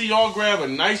I don't see y'all grab a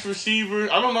nice receiver,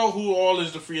 I don't know who all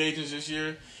is the free agents this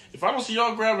year. If I don't see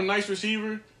y'all grab a nice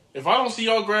receiver, if I don't see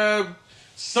y'all grab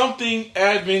something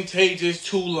advantageous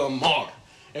to Lamar,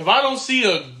 if I don't see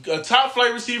a top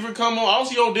flight receiver come on, I don't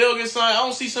see Odell get signed, I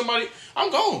don't see somebody,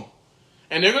 I'm gone.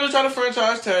 And they're going to try to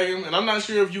franchise tag him, and I'm not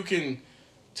sure if you can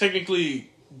technically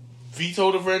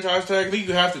veto the franchise tag. I think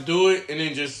you have to do it and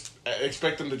then just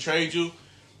expect them to trade you.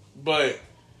 But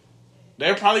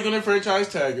they're probably going to franchise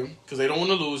tag him because they don't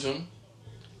want to lose him.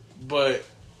 But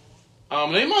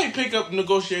they might pick up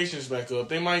negotiations back up.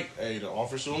 They might, hey, the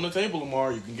offer's still on the table,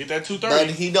 Lamar. You can get that $230. But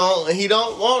he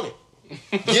don't want it.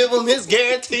 Give him his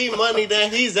guaranteed money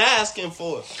that he's asking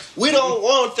for. We don't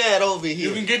want that over here.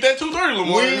 You can get that $230,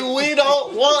 Lamar. We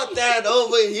don't want that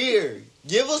over here.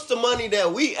 Give us the money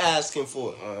that we asking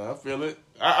for. I feel it.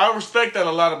 I respect that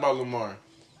a lot about Lamar.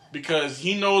 Because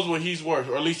he knows what he's worth.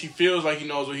 Or at least he feels like he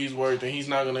knows what he's worth. And he's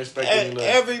not going to expect any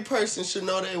less. Every person should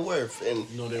know their worth.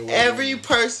 And every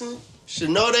person should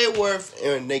know their worth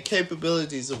and their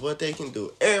capabilities of what they can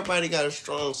do. Everybody got a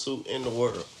strong suit in the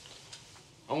world.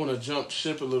 I want to jump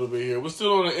ship a little bit here. We're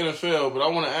still on the NFL, but I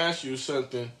want to ask you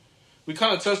something. We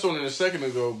kind of touched on it a second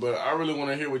ago, but I really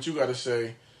want to hear what you got to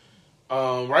say.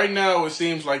 Right now, it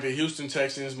seems like the Houston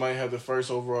Texans might have the first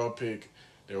overall pick.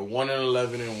 They're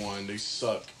 1-11-1. They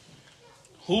suck.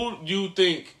 Who do you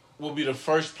think will be the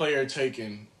first player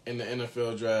taken in the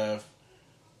NFL draft?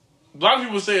 A lot of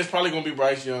people say it's probably going to be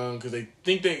Bryce Young because they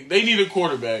think they need a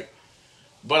quarterback.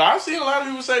 But I've seen a lot of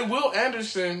people say Will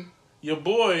Anderson, your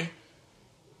boy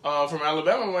from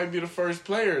Alabama, might be the first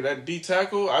player. That D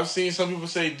tackle. I've seen some people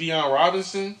say Deion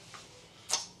Robinson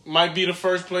might be the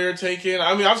first player taken.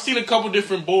 I mean, I've seen a couple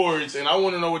different boards, and I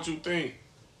want to know what you think.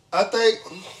 I think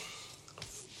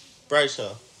Bryce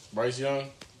Young. Bryce Young.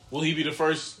 Will he be the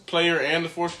first player and the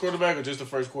first quarterback, or just the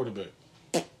first quarterback?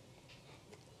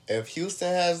 If Houston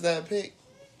has that pick,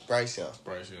 Bryce Young.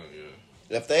 Bryce Young,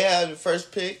 yeah. If they have the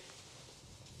first pick,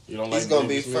 he's going to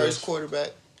be first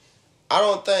quarterback. I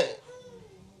don't think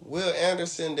Will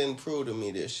Anderson didn't prove to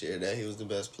me this year that he was the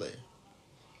best player.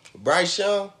 Bryce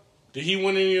Young. Did he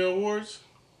win any awards?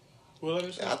 Will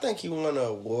Anderson? I think he won an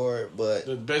award, but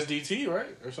the best DT,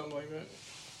 right? Or something like that.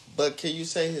 But can you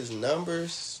say his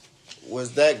numbers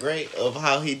was that great of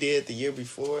how he did the year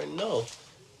before? No.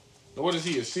 What is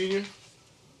he, a senior?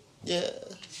 Yeah,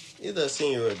 either a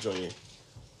senior or a junior.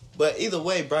 But either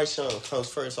way, Bryce Young comes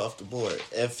first off the board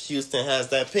if Houston has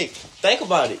that pick. Think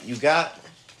about it. You got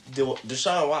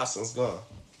Deshaun Watson's gone.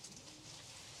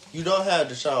 You don't have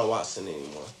Deshaun Watson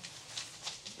anymore.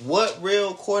 What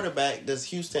real quarterback does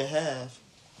Houston have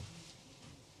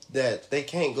that they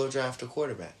can't go draft a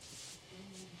quarterback?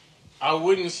 I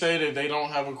wouldn't say that they don't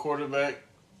have a quarterback.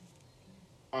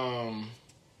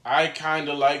 I kind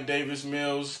of like Davis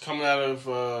Mills coming out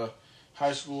of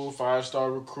high school,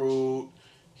 5-star recruit.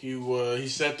 He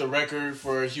set the record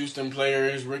for a Houston player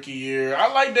his rookie year.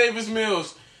 I like Davis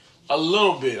Mills a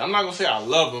little bit. I'm not going to say I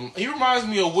love him. He reminds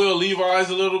me of Will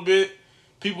Levis a little bit,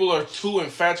 people are too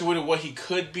infatuated with what he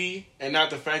could be and not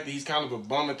the fact that he's kind of a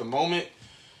bum at the moment.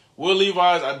 Will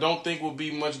Levis, I don't think will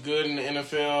be much good in the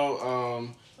NFL.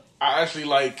 I actually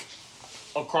like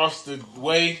across the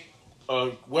way,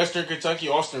 Western Kentucky,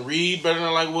 Austin Reed better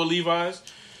than like Will Levis.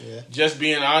 Yeah. Just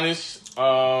being honest.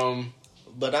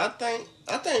 But I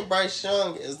think Bryce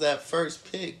Young is that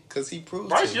first pick because he proved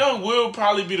Bryce Young will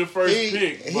probably be the first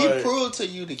pick. He proved to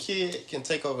you the kid can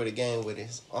take over the game with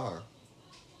his arm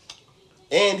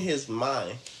and his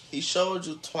mind. He showed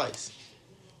you twice.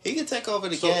 He can take over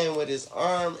the game with his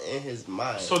arm and his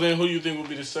mind. So then who you think will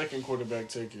be the second quarterback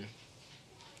taken?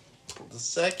 The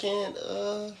second,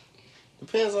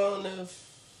 depends on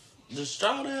if does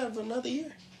Stroud have another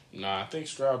year? Nah, I think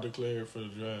Stroud declared for the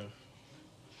draft.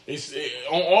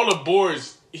 On all the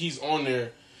boards, he's on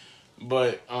there.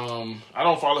 But I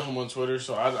don't follow him on Twitter,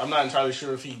 so I'm not entirely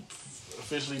sure if he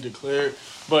officially declared.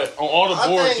 But on all the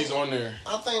boards, he's on there.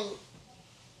 I think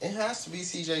it has to be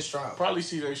C.J. Stroud. Probably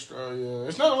C.J. Stroud, yeah.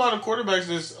 It's not a lot of quarterbacks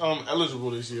that's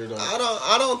eligible this year, though.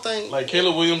 I don't think... Like,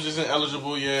 Caleb Williams isn't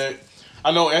eligible yet.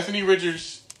 I know Anthony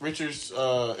Richards he's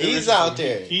out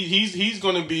there. He's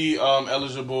going to be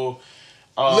eligible.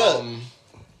 Look,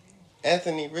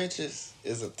 Anthony Richards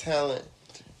is a talent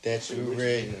that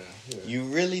you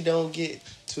really don't get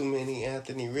too many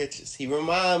Anthony Richards. He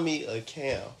remind me of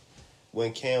Cam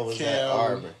when Cam was at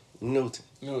Auburn. Newton,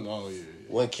 oh yeah.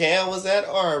 When Cam was at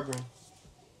Auburn,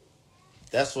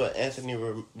 that's what Anthony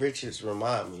Richards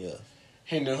remind me of.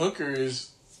 Hendon Hooker is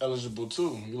eligible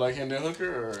too. You like Hendon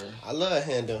Hooker? Or? I love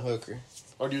Hendon Hooker.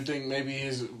 Or do you think maybe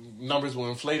his numbers were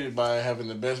inflated by having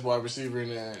the best wide receiver in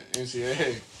the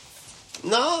NCAA?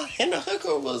 No, Hendon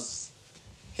Hooker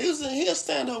he a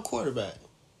stand-up quarterback.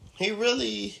 He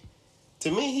really, to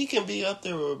me, he can be up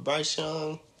there with Bryce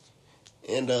Young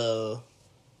and a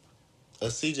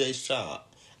C.J. Stroud.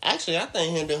 Actually, I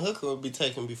think Hendon Hooker will be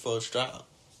taken before Stroud.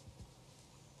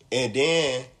 And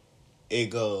then it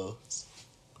goes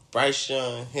Bryce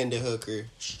Young, Hendon Hooker,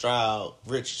 Stroud,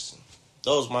 Richardson.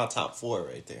 Those are my top four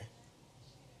right there.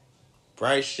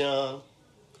 Bryce Young,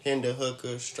 Hendon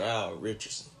Hooker, Stroud,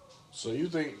 Richardson. So you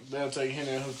think they'll take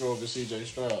Hendon Hooker over C.J.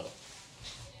 Stroud?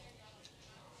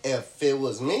 If it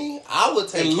was me, I would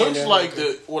take. It looks like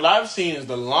what I've seen is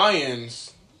the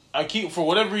Lions. For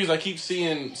whatever reason, I keep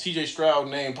seeing C.J. Stroud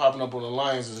name popping up on the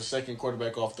Lions as a second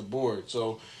quarterback off the board.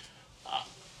 So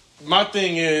my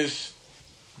thing is,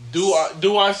 do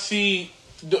I see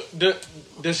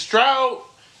the Stroud?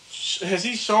 Has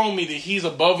he shown me that he's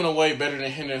above and away better than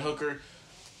Hendon Hooker?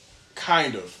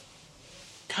 Kind of.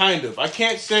 I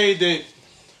can't say that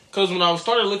because when I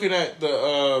started looking at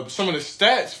the some of the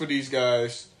stats for these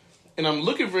guys, and I'm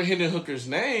looking for Hendon Hooker's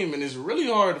name, and it's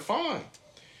really hard to find.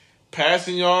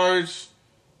 Passing yards,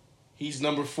 he's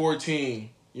number 14.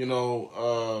 You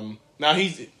know, now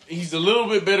he's a little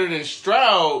bit better than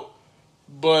Stroud,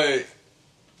 but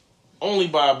only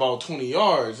by about 20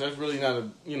 yards. That's really not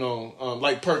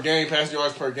like per game, passing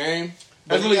yards per game.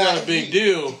 That's really not a big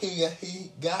deal. He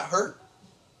got hurt.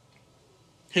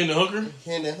 Hendon Hooker?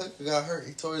 Hendon Hooker got hurt.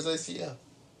 He tore his ACL.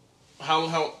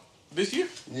 How this year?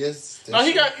 Yes. No,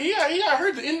 he got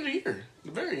hurt at the end of the year,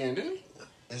 the very end, didn't he?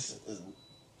 It's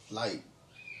like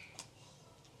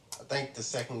I think the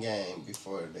second game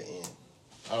before the end.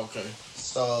 Okay.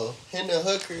 So Hendon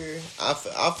Hooker,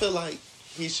 I feel like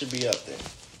he should be up there.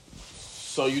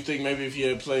 So you think maybe if he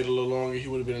had played a little longer, he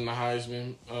would have been in the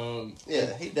Heisman?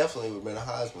 Yeah, he definitely would have been a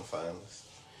Heisman finalist.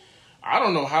 I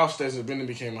don't know how Stetson Bennett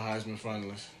became a Heisman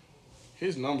finalist.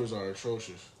 His numbers are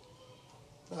atrocious.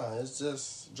 No, it's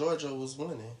just Georgia was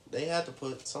winning. They had to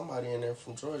put somebody in there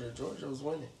from Georgia. Georgia was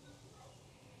winning.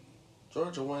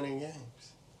 Georgia winning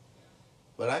games.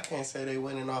 But I can't say they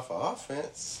winning off of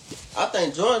offense. I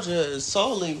think Georgia is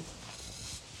solely...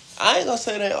 I ain't going to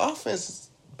say their offense is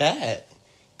bad.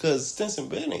 Because Stetson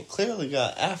Bennett clearly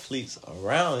got athletes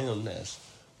around him that's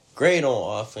great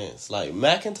on offense. Like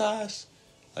McIntosh...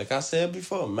 Like I said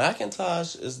before,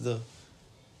 McIntosh is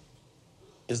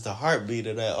the heartbeat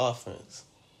of that offense.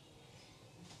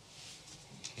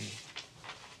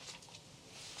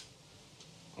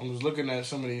 I was looking at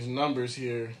some of these numbers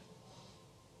here.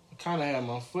 I kind of had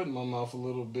my foot in my mouth a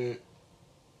little bit.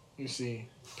 Let me see.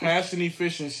 Passing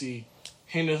efficiency,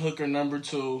 Hendon Hooker number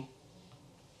 2.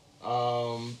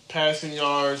 Passing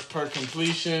yards per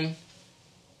completion,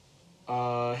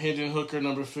 Hendon Hooker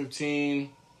number 15.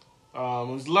 It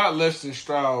was a lot less than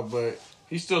Stroud, but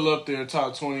he's still up there,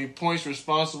 top 20. Points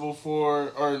responsible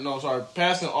for,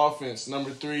 passing offense,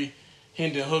 number 3,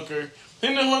 Hendon Hooker.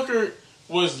 Hendon Hooker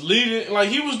was leading, like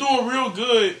he was doing real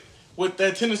good with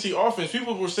that Tennessee offense.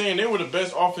 People were saying they were the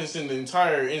best offense in the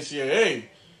entire NCAA.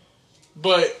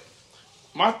 But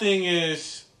my thing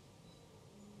is,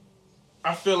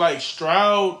 I feel like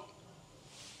Stroud,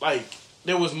 like,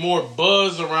 there was more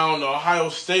buzz around Ohio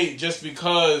State just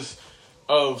because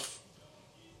of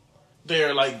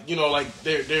their, like, you know, like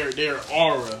their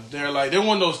aura. They're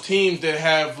one of those teams that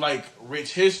have like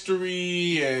rich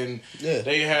history, and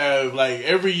they have like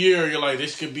every year you're like,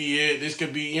 this could be it, this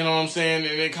could be, you know what I'm saying,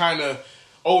 and it kind of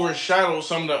overshadowed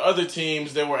some of the other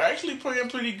teams that were actually playing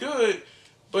pretty good,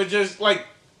 but just like,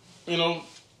 you know,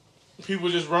 people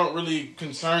just weren't really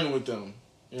concerned with them.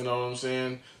 You know what I'm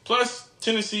saying? Plus,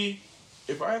 Tennessee,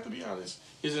 if I have to be honest,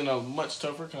 is in a much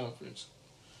tougher conference.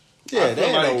 Yeah,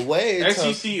 they're like a way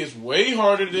SEC is way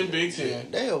harder than Big Ten. Yeah,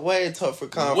 they're a way tougher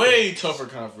conference. Way tougher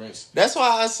conference. That's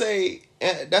why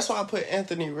I put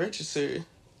Anthony Richardson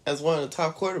as one of the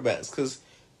top quarterbacks, because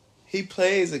he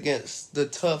plays against the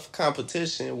tough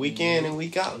competition week in and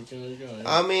week out. Yeah.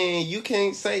 I mean, you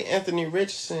can't say Anthony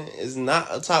Richardson is not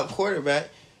a top quarterback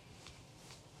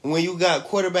when you got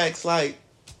quarterbacks like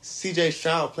C.J.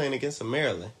 Stroud playing against a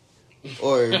Maryland,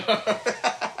 or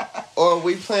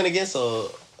we playing against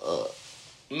Maryland.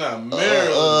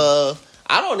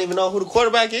 I don't even know who the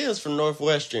quarterback is from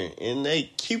Northwestern, and they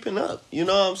keeping up. You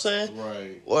know what I'm saying?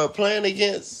 Right. Or playing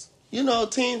against, you know,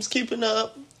 teams keeping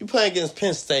up. You playing against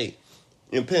Penn State,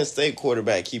 and Penn State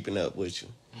quarterback keeping up with you.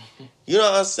 You know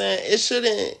what I'm saying? It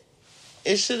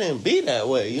shouldn't be that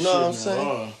way. You know what I'm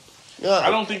saying? Yeah.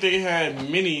 I don't think they had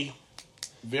many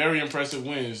very impressive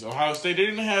wins. Ohio State, they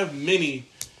didn't have many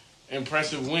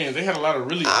impressive wins. They had a lot of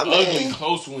really ugly,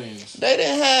 close wins. They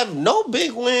didn't have no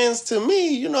big wins to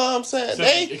me. You know what I'm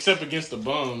saying? Except against the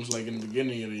bums, like in the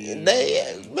beginning of the year.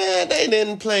 They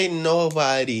didn't play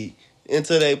nobody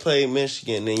until they played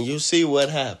Michigan, and you see what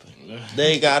happened.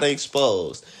 They got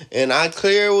exposed. And I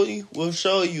clearly will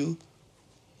show you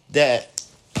that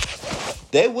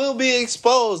they will be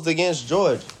exposed against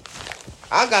Georgia.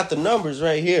 I got the numbers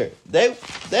right here. They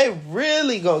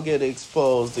really gonna get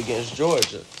exposed against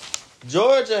Georgia.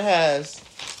 Georgia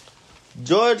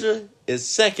is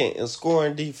second in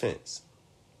scoring defense.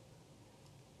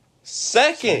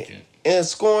 Second in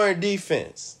scoring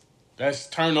defense. That's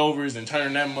turnovers and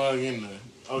turning that mug into.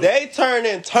 They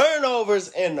turning turnovers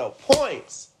into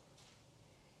points.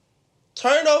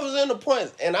 Turnovers into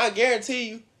points. And I guarantee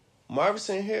you,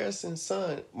 Marvin Harrison's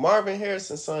son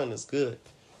is good.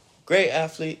 Great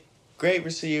athlete, great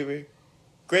receiver,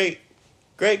 great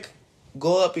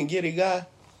go up and get it guy.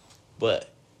 But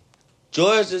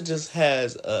Georgia just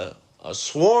has a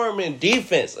swarming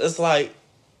defense. It's like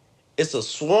it's a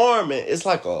swarming. It's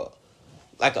like a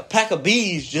pack of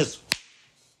bees just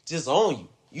on you.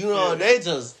 You know, It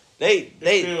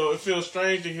feels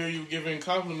strange to hear you giving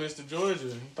compliments to Georgia.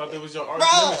 I thought that was your arch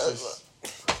nemesis.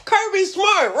 Kirby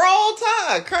Smart, roll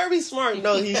tide. Kirby Smart,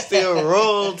 no, he's still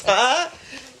roll tide.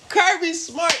 Kirby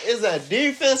Smart is a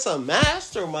defensive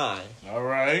mastermind. All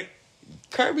right.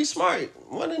 Kirby Smart,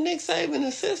 one of Nick Saban's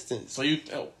assistants. So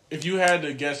if you had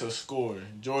to guess a score,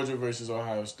 Georgia versus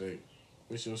Ohio State,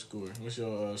 what's your score? What's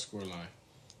your score line?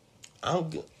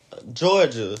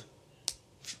 Georgia,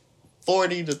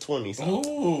 40-20.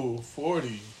 Ooh, 40.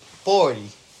 40.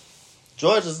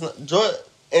 Georgia,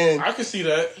 and I can see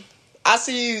that. I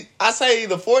say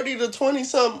either 40-20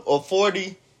 something or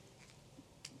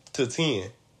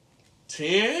 40-10.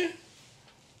 10?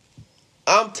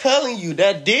 I'm telling you,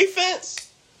 that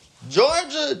defense,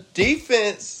 Georgia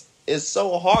defense is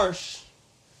so harsh.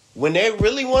 When they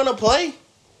really want to play,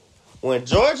 when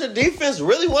Georgia defense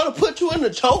really want to put you in the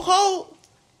chokehold,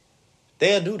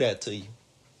 they'll do that to you.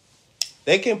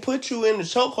 They can put you in the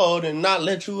chokehold and not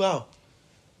let you out.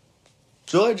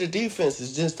 Georgia defense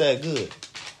is just that good.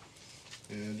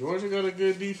 Yeah, Georgia got a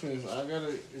good defense. I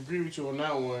gotta agree with you on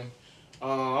that one.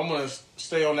 I'm gonna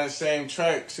stay on that same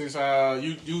track since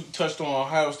you touched on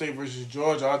Ohio State versus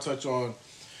Georgia. I'll touch on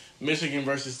Michigan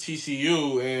versus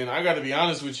TCU, and I gotta be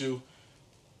honest with you.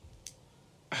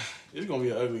 It's gonna be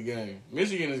an ugly game.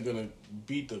 Michigan is gonna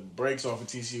beat the brakes off of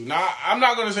TCU. Now, I'm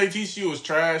not gonna say TCU is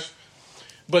trash,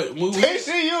 but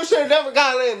TCU should have never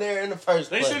got in there in the first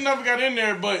place. They should have never got in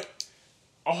there, but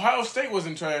Ohio State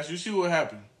wasn't trash. You see what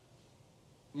happened.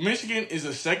 Michigan is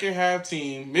a second half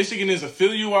team. Michigan is a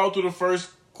fill you out through the first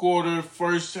quarter,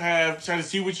 first half, try to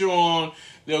see what you're on.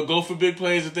 They'll go for big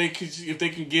plays if they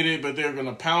can get it, but they're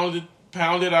gonna pound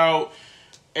it out.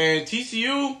 And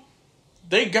TCU,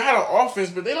 they got an offense,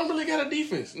 but they don't really got a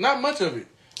defense. Not much of it.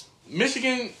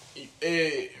 Michigan,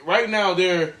 right now,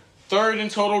 they're third in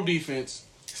total defense,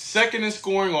 second in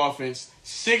scoring offense,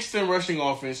 sixth in rushing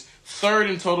offense, third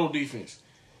in total defense.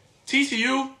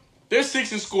 TCU, they're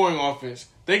sixth in scoring offense.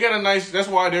 They got a nice. That's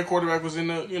why their quarterback was in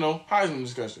the Heisman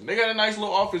discussion. They got a nice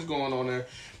little offense going on there,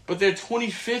 but they're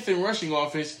 25th in rushing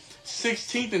offense,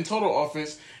 16th in total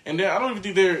offense, and I don't even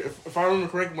think they're, if I remember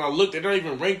correctly when I looked, they're not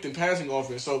even ranked in passing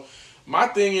offense. So my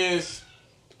thing is,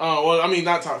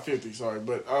 not top 50, sorry,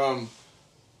 but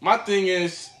my thing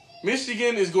is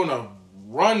Michigan is going to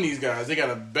run these guys. They got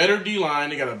a better D-line.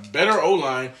 They got a better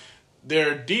O-line.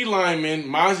 Their D-lineman,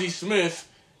 Mozzie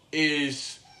Smith,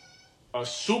 is a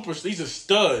super. He's a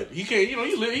stud. He can't. He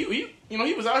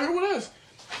was out here with us.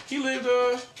 He lived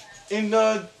in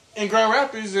Grand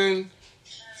Rapids and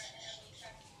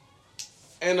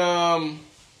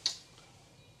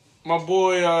my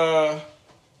boy, I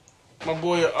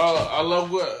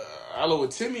love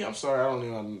Timmy. I'm sorry, I don't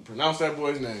even know how to pronounce that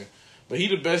boy's name, but he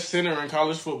the best center in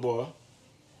college football.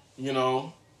 You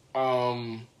know,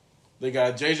 they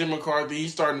got J.J. McCarthy.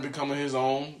 He's starting to become his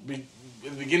own.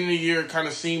 At the beginning of the year, it kind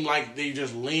of seemed like they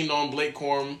just leaned on Blake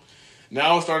Corum.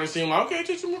 Now it's starting to seem like, okay,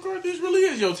 J.J. McCarthy, this really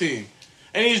is your team.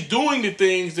 And he's doing the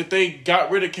things that they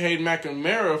got rid of Cade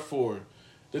McNamara for.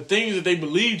 The things that they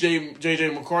believe J.J.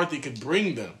 McCarthy could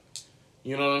bring them.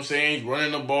 You know what I'm saying? He's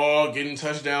running the ball, getting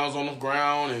touchdowns on the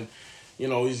ground, and,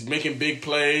 he's making big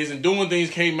plays and doing things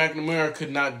Cade McNamara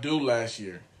could not do last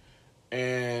year.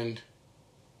 And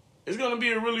it's going to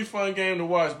be a really fun game to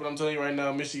watch, but I'm telling you right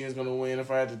now, Michigan's going to win.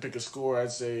 If I had to pick a score,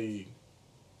 I'd say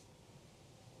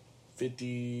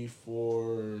 52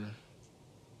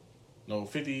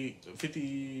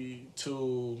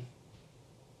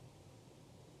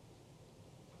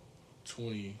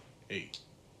 28.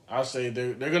 I'll say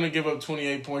they're going to give up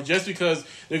 28 points just because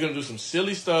they're going to do some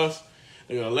silly stuff.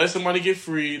 They're going to let somebody get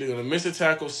free. They're going to miss a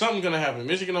tackle. Something's going to happen.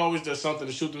 Michigan always does something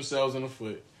to shoot themselves in the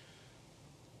foot.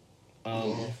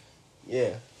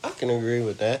 Yeah, I can agree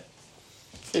with that.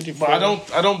 54. But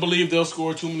I don't believe they'll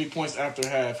score too many points after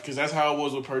half because that's how it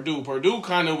was with Purdue. Purdue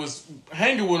kind of was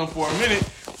hanging with them for a minute.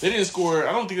 They didn't score.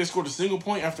 I don't think they scored a single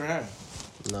point after half.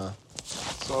 Nah.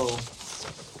 So,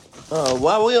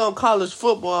 while we on college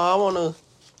football, I want to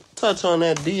touch on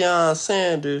that Deion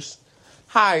Sanders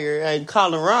hire at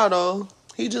Colorado.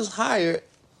 He just hired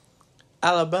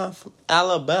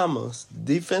Alabama's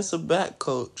defensive back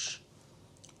coach,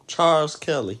 Charles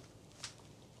Kelly.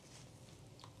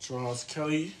 Charles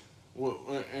Kelly,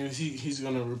 and he's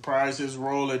going to reprise his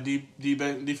role at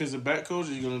defensive back coach,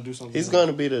 or he's going to do something? He's going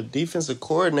to be the defensive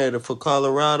coordinator for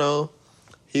Colorado.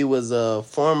 He was a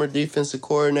former defensive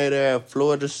coordinator at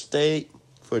Florida State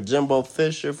for Jimbo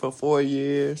Fisher for 4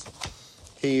 years.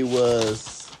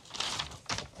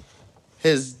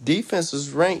 His defense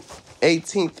was ranked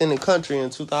 18th in the country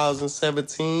in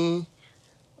 2017.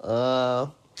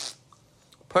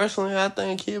 Personally, I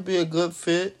think he'll be a good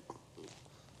fit.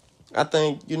 I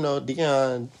think,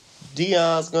 Deion's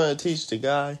going to teach the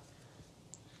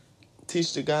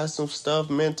guy some stuff,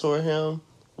 mentor him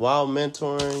while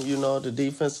mentoring, the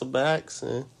defensive backs.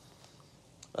 And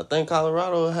I think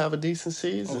Colorado will have a decent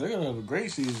season. Oh, they're going to have a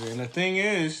great season. And the thing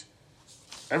is,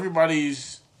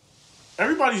 everybody's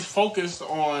focused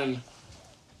on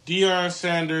Deion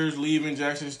Sanders leaving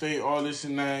Jackson State, all this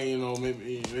and that.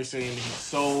 Maybe they're saying he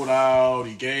sold out,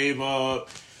 he gave up.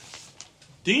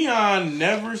 Deion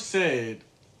never said,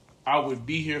 I would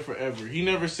be here forever. He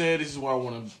never said, this is where I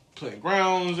want to plant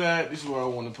grounds at. This is where I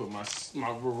want to put my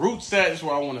roots at. This is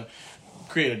where I want to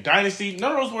create a dynasty.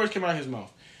 None of those words came out of his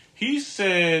mouth. He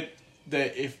said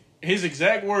that if his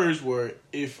exact words were,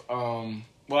 I'll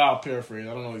paraphrase.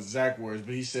 I don't know exact words,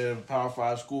 but he said if a Power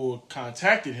 5 school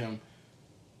contacted him,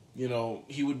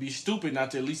 he would be stupid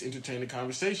not to at least entertain the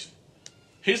conversation.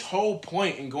 His whole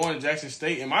point in going to Jackson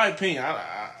State, in my opinion,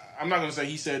 I'm not going to say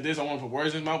he said this, I want to put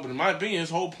words in his mouth, but in my opinion, his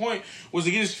whole point was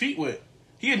to get his feet wet.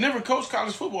 He had never coached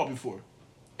college football before.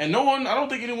 And I don't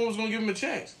think anyone was going to give him a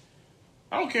chance.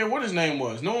 I don't care what his name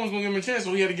was. No one was going to give him a chance,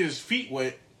 so he had to get his feet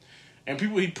wet. And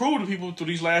he proved to people through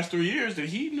these last 3 years that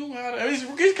he knew how to. His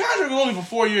contract was only for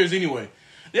 4 years anyway.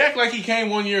 They act like he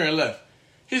came 1 year and left.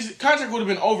 His contract would have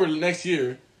been over the next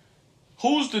year.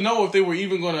 Who's to know if they were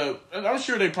even going to. I'm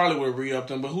sure they probably would have re-upped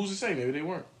him, but who's to say? Maybe they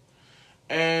weren't.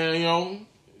 And,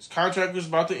 his contract was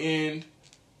about to end.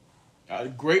 A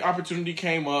great opportunity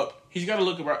came up. He's got to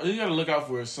look out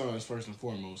for his sons first and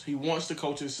foremost. He wants to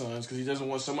coach his sons because he doesn't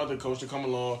want some other coach to come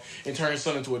along and turn his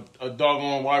son into a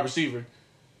doggone wide receiver.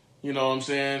 You know what I'm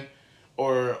saying?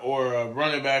 Or a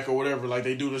running back or whatever, like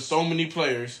they do to so many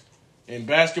players in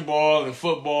basketball and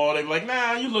football. They be like,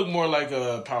 nah, you look more like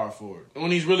a power forward.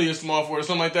 When he's really a small forward or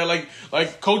something like that,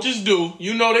 like coaches do.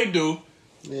 They do.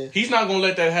 Yeah. He's not going to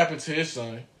let that happen to his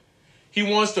son. He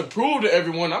wants to prove to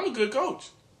everyone, I'm a good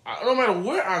coach. No matter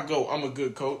where I go, I'm a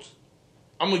good coach.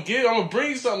 I'm gonna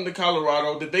bring something to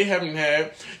Colorado that they haven't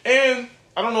had. And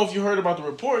I don't know if you heard about the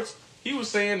reports. He was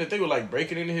saying that they were like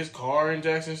breaking into his car in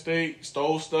Jackson State,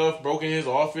 stole stuff, broke in his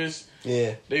office.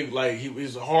 Yeah. They it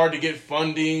was hard to get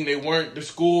funding. The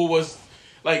school was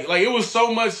like it was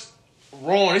so much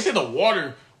wrong. They said the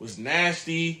water was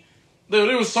nasty.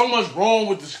 There was so much wrong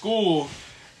with the school.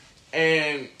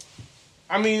 And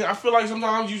I mean, I feel like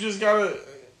sometimes you just gotta,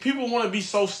 people want to be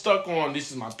so stuck on,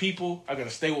 this is my people, I gotta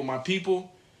stay with my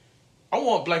people. I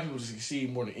want black people to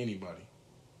succeed more than anybody.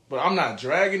 But I'm not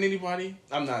dragging anybody,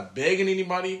 I'm not begging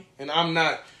anybody, and I'm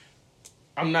not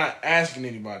asking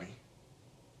anybody.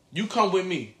 You come with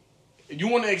me. If you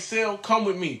want to excel, come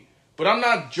with me. But I'm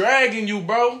not dragging you,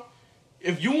 bro.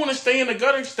 If you want to stay in the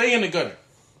gutter, stay in the gutter.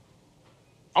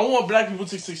 I want black people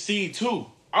to succeed too.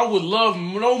 I would love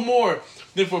no more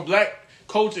than for black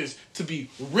coaches to be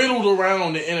riddled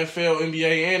around the NFL,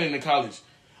 NBA, and in the college.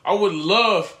 I would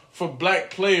love for black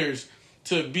players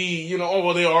to be, they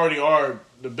already are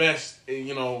the best,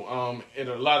 in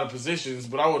a lot of positions,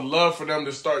 but I would love for them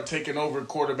to start taking over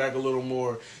quarterback a little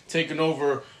more, taking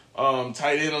over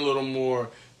tight end a little more,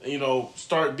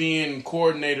 start being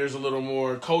coordinators a little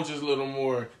more, coaches a little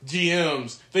more,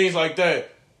 GMs, things like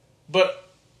that. But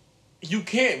you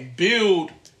can't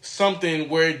build something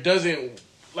where it doesn't,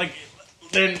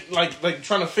 they're like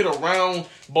trying to fit a round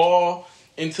ball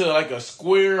into like a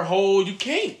square hole. You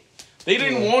can't. They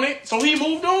didn't want it, so he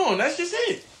moved on. That's just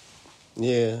it.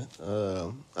 Yeah,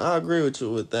 I agree with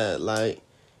you with that. Like,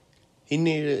 he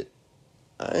needed,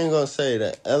 I ain't gonna say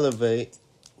to elevate,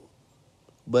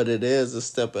 but it is a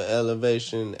step of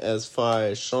elevation as far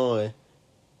as showing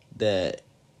that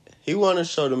he want to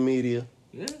show the media.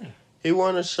 Yeah. He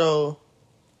want to show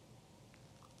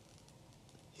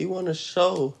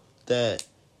that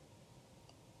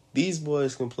these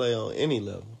boys can play on any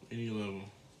level. Any level.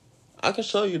 I can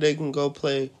show you they can go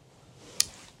play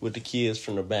with the kids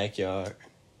from the backyard.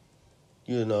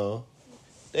 They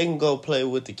can go play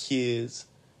with the kids,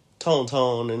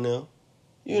 Tone and them.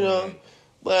 Right.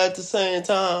 But at the same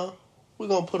time, we're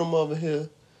going to put them over here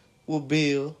with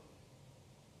Bill,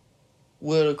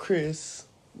 with a Chris,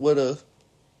 with a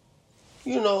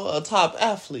top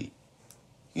athlete.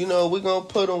 We're going to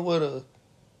put them with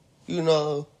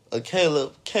a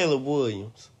Caleb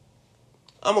Williams.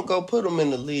 I'm going to go put him in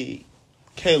the league.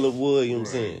 Caleb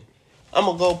Williams right. in. I'm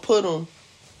going to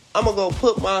go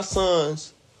put my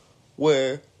sons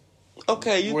where,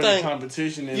 okay, where think the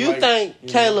competition is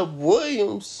Caleb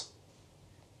Williams,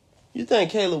 you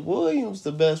think Caleb Williams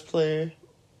the best player?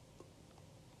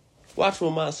 Watch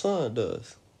what my son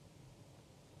does.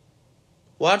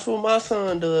 Watch what my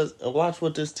son does and watch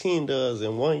what this team does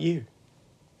in 1 year.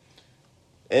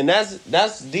 And that's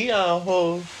Deion's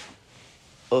whole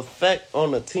effect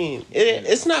on the team.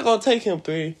 It's not going to take him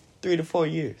 3 to 4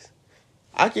 years.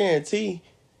 I guarantee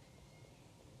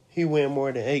he win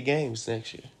more than 8 games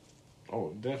next year.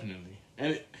 Oh, definitely.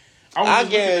 And I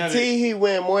guarantee he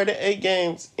win more than 8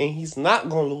 games, and he's not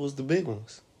going to lose the big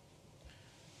ones.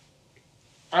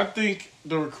 I think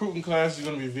the recruiting class is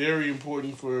going to be very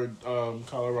important for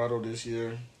Colorado this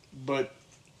year. But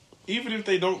even if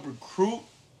they don't recruit,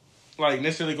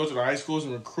 necessarily go to the high schools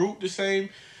and recruit the same,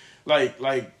 the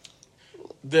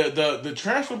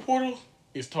transfer portal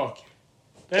is talking.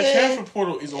 That transfer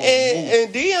portal is on the move.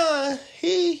 And Deion,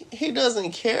 he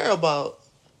doesn't care about.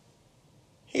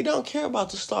 He don't care about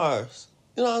the stars.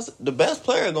 The best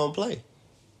player gonna play.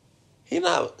 He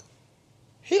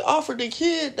offered the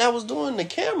kid that was doing the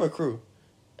camera crew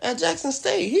at Jackson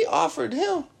State. He offered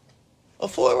him a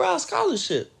 4-round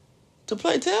scholarship to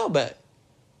play tailback,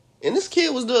 and this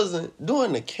kid was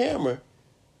doing the camera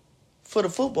for the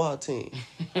football team.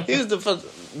 He was the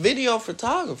video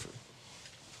photographer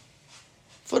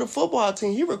for the football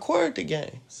team. He recorded the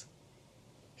games.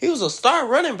 He was a star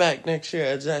running back next year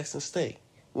at Jackson State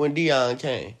when Deion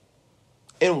came.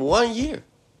 In 1 year.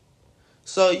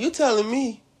 So you telling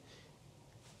me,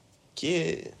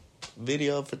 kid,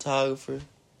 video photographer,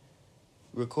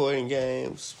 recording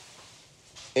games,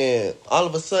 and all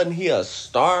of a sudden he a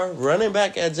star running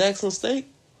back at Jackson State?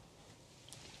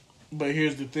 But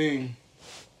here's the thing.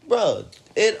 Bro,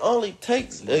 it only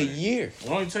takes a year.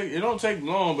 It don't take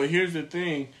long, but here's the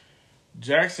thing.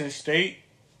 Jackson State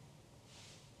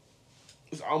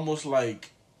is almost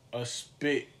like a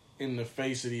spit in the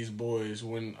face of these boys.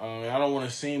 When I don't want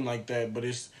to seem like that, but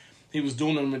he was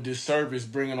doing them a disservice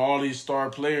bringing all these star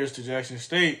players to Jackson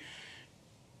State.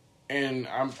 And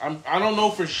I don't know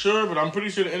for sure, but I'm pretty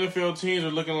sure the NFL teams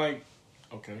are looking like,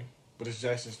 okay, but it's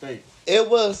Jackson State. It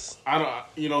was. I don't.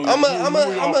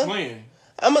 Playing.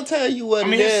 I'm gonna tell you what.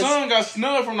 His son got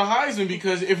snubbed from the Heisman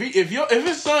because if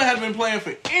his son had been playing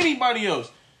for anybody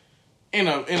else, in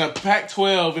a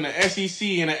Pac-12, in a SEC,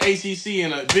 in an ACC,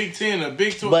 in a Big 10, a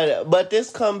Big 12. But this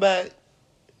comeback,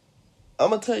 I'm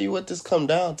gonna tell you what this come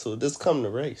down to. This come to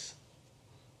race,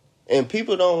 and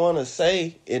people don't want to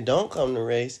say it don't come to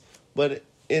race, but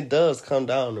it does come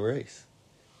down to race.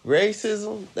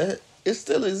 Racism, it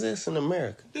still exists in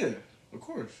America. Yeah, of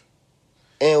course.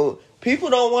 And people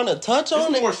don't want to touch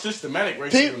on it. It's more systematic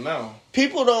racism now.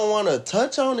 People don't want to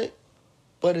touch on it,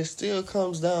 but it still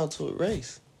comes down to a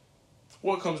race.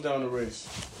 What comes down to race?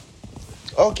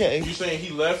 Okay. You saying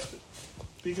he left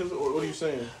because, or what are you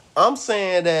saying? I'm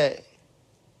saying that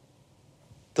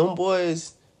them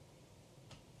boys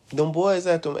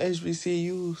at them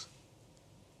HBCUs,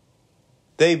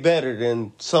 they better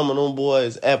than some of them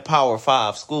boys at Power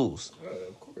 5 schools.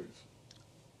 Of course.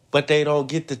 But they don't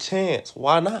get the chance.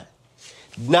 Why not?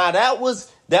 Now that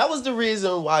was the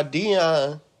reason why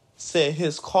Deion said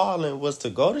his calling was to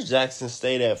go to Jackson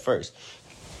State at first.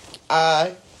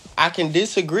 I can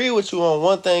disagree with you on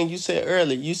one thing you said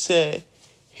earlier. You said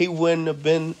he wouldn't have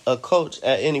been a coach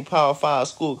at any Power 5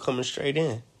 school coming straight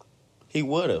in. He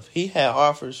would have. He had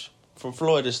offers from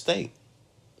Florida State.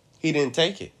 He didn't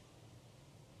take it.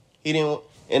 He didn't,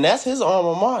 and that's his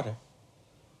alma mater.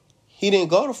 He didn't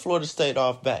go to Florida State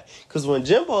off bat. Because when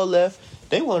Jimbo left,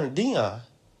 they wanted Deion.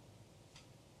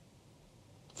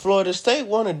 Florida State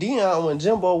wanted Deion when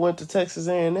Jimbo went to Texas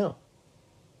A&M.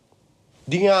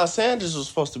 Deion Sanders was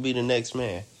supposed to be the next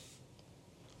man.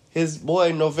 His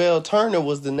boy Norvell Turner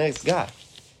was the next guy.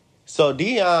 So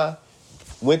Deion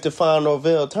went to find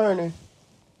Norvell Turner.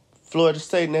 Florida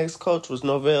State next coach was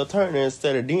Norvell Turner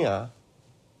instead of Deion.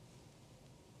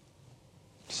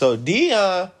 So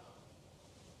Deion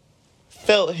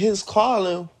felt his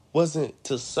calling wasn't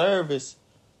to service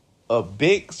a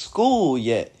big school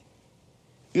yet.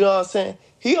 You know what I'm saying?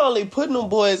 He only putting them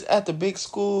boys at the big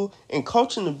school and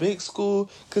coaching the big school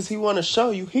because he want to show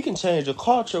you he can change a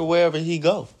culture wherever he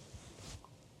go.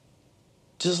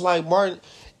 Just like Martin,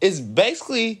 it's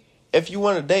basically, if you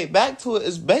want to date back to it,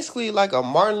 it's basically like a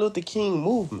Martin Luther King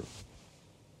movement.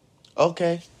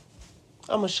 Okay,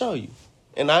 I'm going to show you.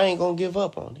 And I ain't going to give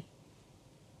up on it.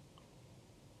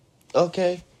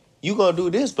 Okay, you going to do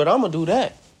this, but I'm going to do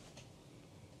that.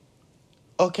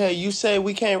 Okay, you say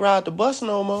we can't ride the bus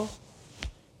no more.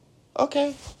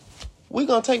 Okay, we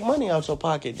going to take money out your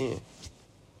pocket then.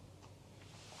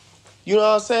 You know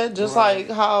what I'm saying? Just right.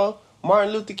 Like how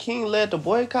Martin Luther King led the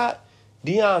boycott,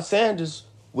 Deion Sanders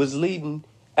was leading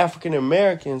African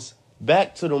Americans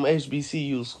back to them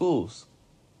HBCU schools.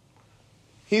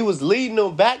 He was leading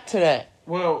them back to that.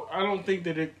 Well, I don't think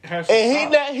that it has to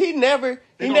and stop. He never...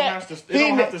 It don't have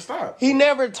to stop. He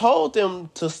never told them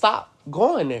to stop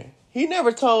going there. He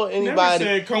never told anybody. He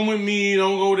never said, come with me,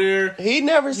 don't go there. He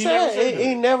never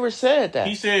said that.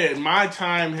 He said, my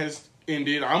time has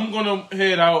ended. I'm going to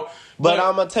head out. But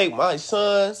I'm going to take my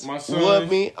sons with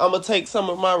me. I'm going to take some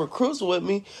of my recruits with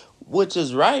me, which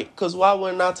is right, because why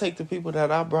wouldn't I take the people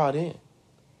that I brought in?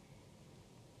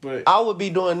 But I would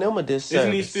be doing them a disservice.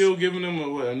 Isn't he still giving them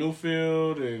a new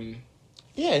field? And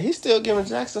yeah, he's still giving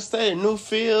Jackson State a new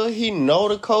field. He know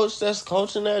the coach that's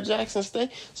coaching at Jackson State,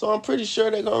 so I'm pretty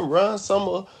sure they're gonna run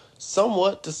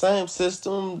somewhat the same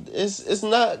system. It's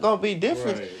not gonna be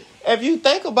different. Right. If you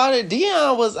think about it,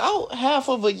 Deion was out half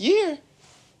of a year.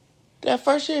 That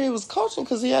first year he was coaching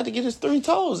because he had to get his 3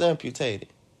 toes amputated.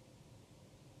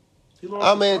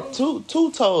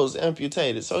 Two toes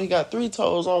amputated, so he got 3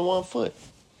 toes on 1 foot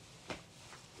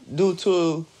due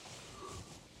to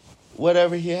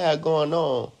whatever he had going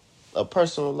on, a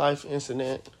personal life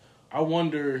incident. I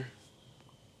wonder,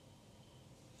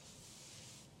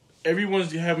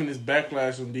 everyone's having this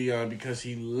backlash on Deion because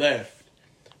he left.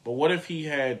 But what if he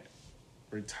had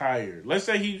retired? Let's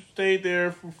say he stayed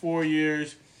there for 4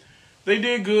 years. They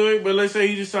did good, but let's say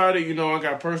he decided, I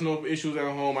got personal issues at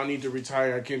home. I need to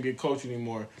retire. I can't be a coach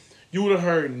anymore. You would have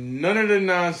heard none of the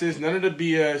nonsense, none of the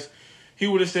BS. He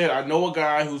would have said, I know a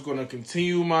guy who's going to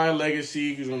continue my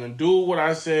legacy, who's going to do what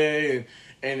I say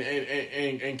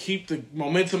and keep the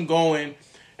momentum going.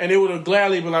 And they would have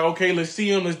gladly been like, okay, let's see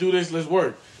him, let's do this, let's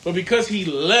work. But because he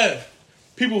left,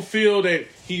 people feel that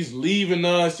he's leaving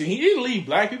us. And he didn't leave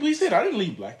black people. He said, I didn't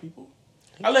leave black people.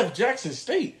 I left Jackson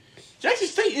State. Jackson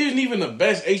State isn't even the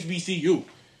best HBCU.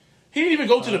 He didn't even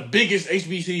go to the biggest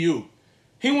HBCU.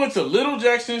 He went to Little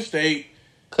Jackson State.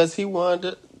 Because he wanted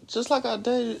to, just like I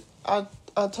did, I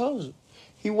told you,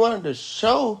 he wanted to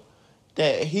show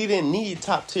that he didn't need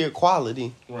top tier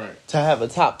quality to have a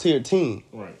top tier team.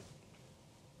 Right.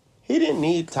 He didn't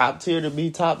need top tier to be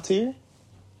top tier.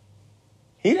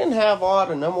 He didn't have all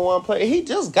the number 1 player. He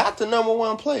just got the number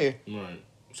 1 player. Right.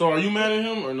 So are you mad at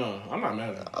him or no? I'm not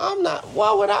mad at him. I'm not.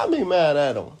 Why would I be mad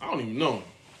at him? I don't even know him.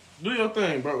 Do your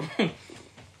thing, bro.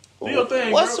 Do your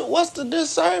thing, bro. What's the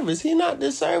disservice? He not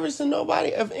disservicing nobody.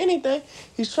 If anything,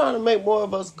 he's trying to make more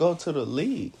of us go to the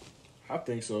league. I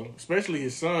think so. Especially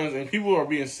his sons. And people are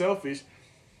being selfish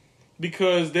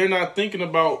because they're not thinking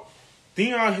about...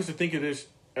 Deion has to think of this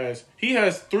as... He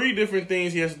has 3 different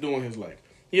things he has to do in his life.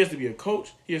 He has to be a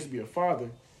coach, he has to be a father,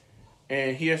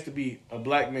 and he has to be a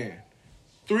black man.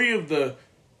 3 of the...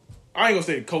 I ain't gonna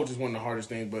say the coach is one of the hardest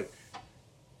things, but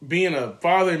being a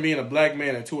father and being a black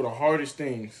man are 2 of the hardest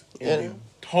things in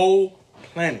the whole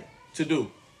planet to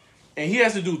do. And he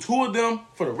has to do 2 of them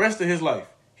for the rest of his life.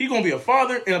 He's going to be a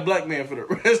father and a black man for the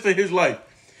rest of his life.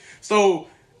 So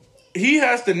he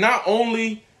has to not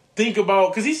only think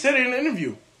about, because he said it in an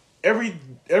interview.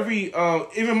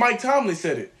 Even Mike Tomlin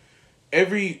said it.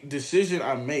 Every decision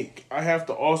I make, I have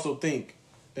to also think,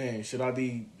 dang, should I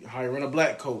be hiring a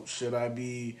black coach? Should I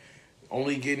be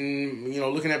only getting,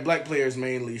 looking at black players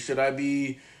mainly? Should I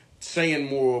be saying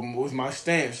more with my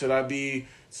stance? Should I be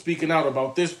speaking out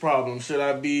about this problem? Should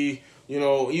I be... you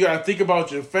got to think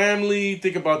about your family,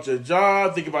 think about your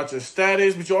job, think about your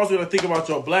status, but you also got to think about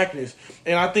your blackness.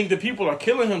 And I think that people are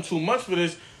killing him too much for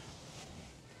this.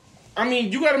 I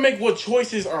mean, you got to make what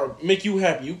choices make you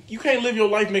happy. You can't live your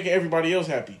life making everybody else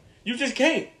happy. You just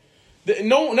can't.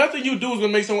 Nothing you do is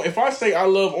going to make someone... If I say I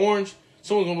love orange,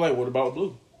 someone's going to be like, what about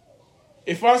blue?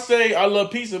 If I say I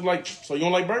love pizza, I'm like, so you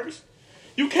don't like burgers?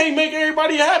 You can't make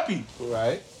everybody happy.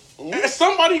 Right.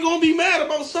 Somebody gonna be mad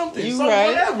about something. You something right.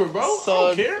 Whatever, bro. So I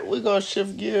don't care. We're gonna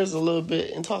shift gears a little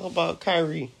bit and talk about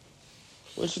Kyrie.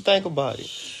 What you think about it?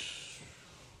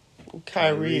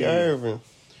 Kyrie Irving.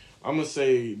 I'm gonna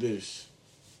say this.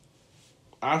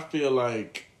 I feel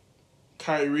like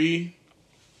Kyrie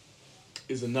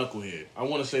is a knucklehead. I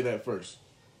want to say that first.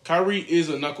 Kyrie is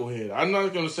a knucklehead. I'm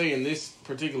not gonna say in this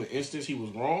particular instance he was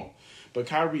wrong, but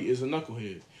Kyrie is a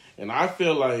knucklehead, and I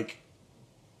feel like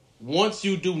once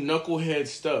you do knucklehead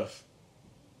stuff,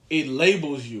 it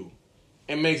labels you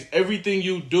and makes everything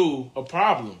you do a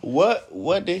problem.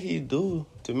 What did he do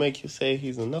to make you say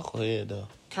he's a knucklehead, though?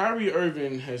 Kyrie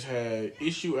Irving has had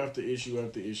issue after issue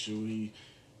after issue.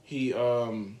 He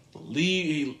would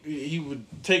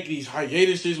take these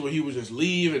hiatuses where he would just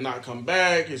leave and not come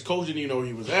back. His coach didn't even know where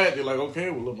he was at. They're like, okay,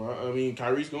 well, LeBron,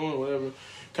 Kyrie's going, whatever.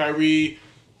 Kyrie...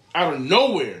 out of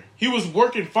nowhere. He was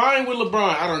working fine with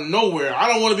LeBron out of nowhere.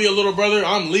 I don't want to be a little brother.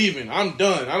 I'm leaving. I'm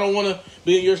done. I don't want to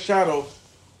be in your shadow.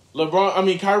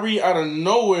 Kyrie out of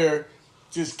nowhere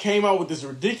just came out with this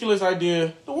ridiculous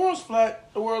idea. The world's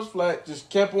flat. The world's flat. Just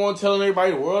kept on telling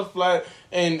everybody the world's flat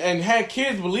and had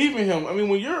kids believe in him. I mean,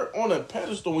 when you're on a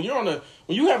pedestal, when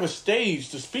you have a stage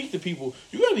to speak to people,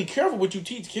 you got to be careful what you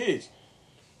teach kids.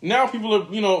 Now people are,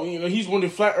 he's one of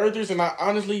the flat earthers, and I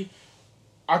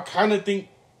kind of think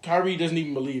Kyrie doesn't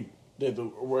even believe that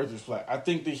the earth is flat. I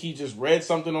think that he just read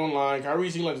something online.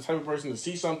 Kyrie seems like the type of person to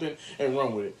see something and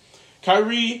run with it.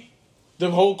 Kyrie,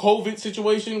 the whole COVID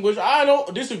situation, which I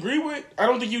don't disagree with. I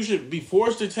don't think you should be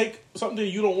forced to take something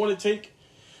you don't want to take.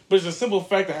 But it's a simple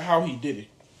fact of how he did it.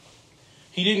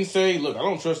 He didn't say, look, I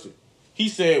don't trust it. He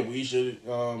said we should.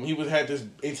 He had this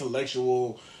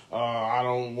intellectual, I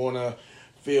don't want to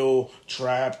feel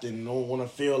trapped and don't want to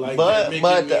feel like...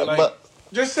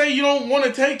 Just say you don't want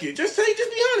to take it. Just be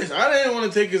honest. I didn't want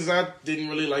to take it because I didn't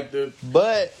really like the...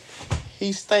 But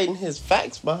he's stating his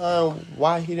facts behind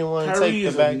why he didn't want to take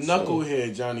the vaccine. Kyrie is a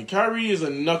knucklehead, Johnny. Kyrie is a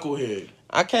knucklehead.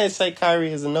 I can't say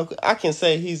Kyrie is a knucklehead. I can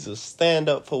say he's a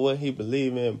stand-up for what he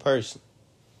believes in person.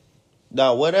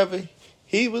 Now, whatever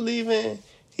he believes in,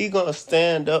 he going to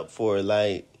stand up for it.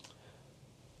 Like,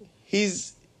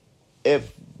 if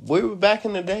we were back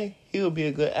in the day, he would be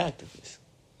a good activist.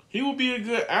 He would be a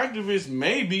good activist,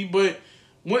 maybe, but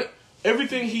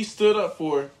everything he stood up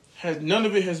for, none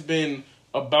of it has been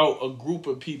about a group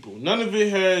of people. None of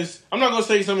it has... I'm not going to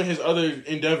say some of his other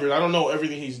endeavors. I don't know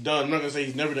everything he's done. I'm not going to say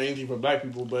he's never done anything for black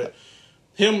people, but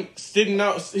him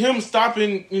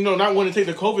stopping, not wanting to take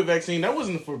the COVID vaccine, that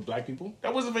wasn't for black people.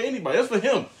 That wasn't for anybody. That's for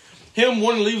him. Him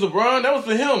wanting to leave LeBron, that was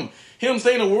for him. Him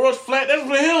saying the world's flat, that's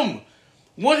for him.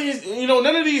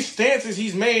 None of these stances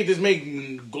he's made that's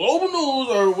made global news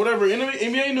or whatever,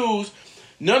 NBA news,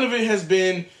 none of it has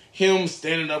been him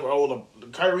standing up. Oh,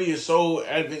 Kyrie is so,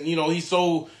 he's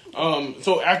so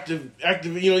active.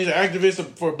 He's an activist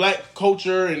for black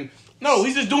culture, and no,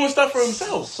 he's just doing stuff for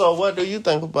himself. So, what do you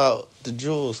think about the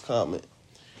Jules comment?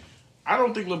 I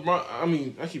don't think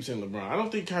LeBron. I keep saying LeBron. I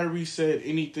don't think Kyrie said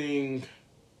anything.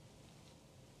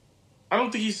 I don't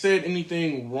think he said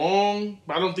anything wrong,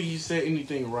 but I don't think he said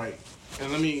anything right. And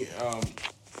let me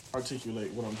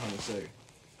articulate what I'm trying to say.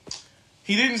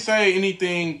 He didn't say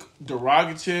anything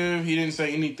derogative. He didn't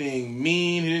say anything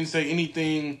mean. He didn't say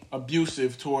anything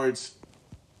abusive towards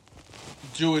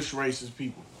Jewish racist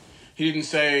people. He didn't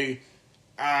say,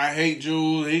 I hate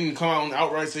Jews. He didn't come out and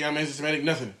outright say I'm anti-Semitic,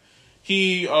 nothing.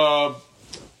 He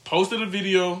posted a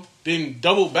video, then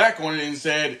doubled back on it and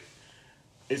said,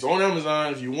 it's on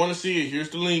Amazon. If you want to see it, here's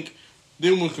the link.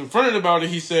 Then when confronted about it,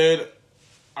 he said,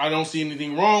 I don't see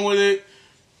anything wrong with it.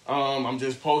 I'm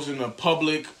just posting a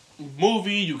public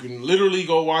movie. You can literally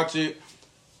go watch it.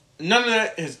 None of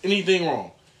that is anything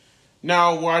wrong.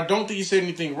 Now, where I don't think he said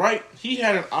anything right, he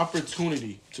had an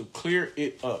opportunity to clear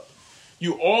it up.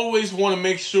 You always want to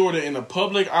make sure that in the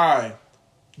public eye,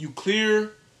 you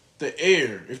clear the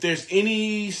air. If there's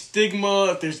any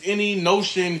stigma, if there's any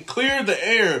notion, clear the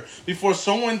air before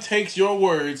someone takes your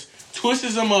words,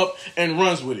 twists them up, and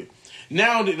runs with it.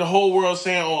 Now that the whole world's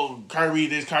saying, oh, Kyrie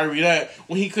this, Kyrie that,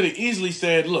 when he could have easily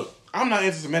said, look, I'm not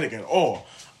anti-Semitic at all.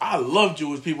 I love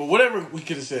Jewish people, whatever we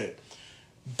could have said.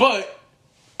 But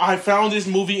I found this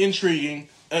movie intriguing.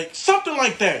 Something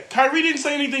like that. Kyrie didn't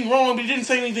say anything wrong, but he didn't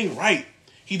say anything right.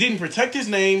 He didn't protect his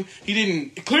name. He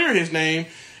didn't clear his name.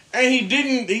 And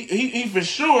he for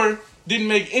sure didn't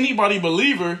make anybody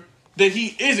believer that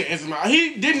he isn't anti-Semitic.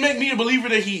 He didn't make me a believer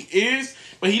that he is,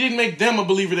 but he didn't make them a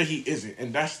believer that he isn't.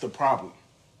 And that's the problem.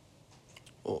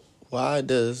 Why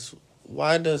does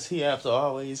he have to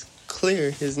always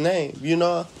clear his name? You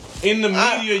know, in the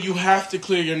media, you have to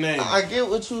clear your name. I get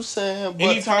what you're saying, but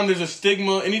anytime there's a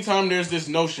stigma, anytime there's this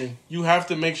notion, you have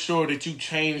to make sure that you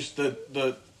change the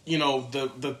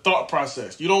thought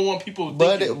process. You don't want people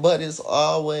thinking. But it's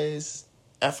always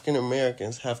African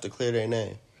Americans have to clear their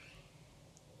name.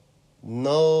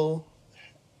 No,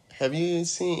 have you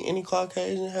seen any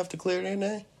Caucasian have to clear their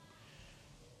name?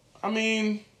 I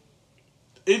mean,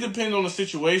 it depends on the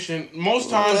situation. Most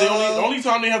times, the only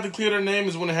time they have to clear their name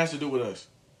is when it has to do with us.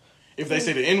 If they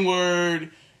say the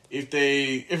N-word, if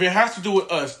it has to do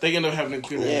with us, they end up having to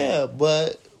clear their name. Yeah,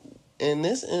 but in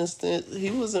this instance,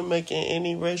 he wasn't making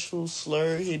any racial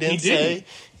slur. He didn't say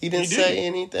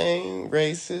anything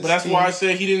racist. But that's why I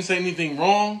said he didn't say anything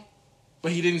wrong.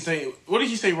 But he didn't say. What did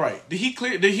he say right? Did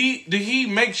he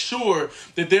make sure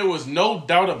that there was no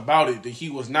doubt about it that he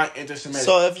was not anti-Semitic?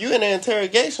 So if you're in an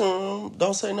interrogation room,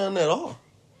 don't say nothing at all.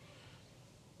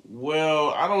 Well,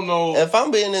 I don't know. If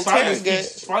I'm being interrogated,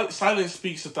 silence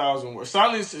speaks 1,000 words.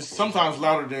 Silence is sometimes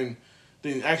louder than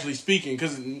actually speaking,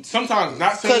 because sometimes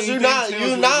not saying anything. Because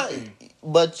you're not.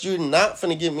 But you're not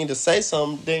finna get me to say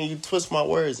something, then you twist my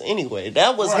words anyway.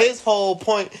 That was his whole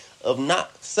point of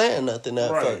not saying nothing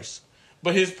at first.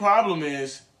 But his problem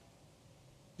is,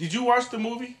 did you watch the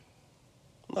movie?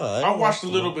 No, I watched a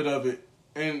little bit of it.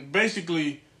 And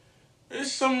basically,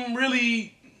 there's some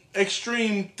really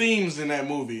extreme themes in that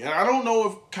movie. And I don't know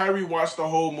if Kyrie watched the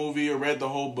whole movie or read the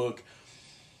whole book.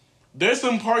 There's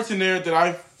some parts in there that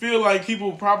I feel like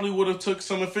people probably would have took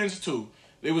some offense to.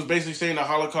 It was basically saying the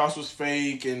Holocaust was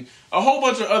fake and a whole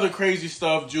bunch of other crazy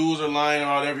stuff. Jews are lying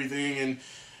about everything. And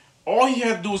all he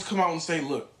had to do was come out and say,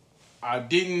 look, I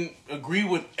didn't agree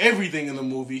with everything in the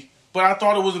movie, but I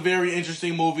thought it was a very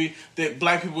interesting movie that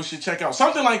black people should check out.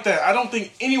 Something like that. I don't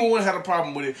think anyone had a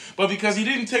problem with it. But because he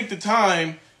didn't take the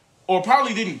time, or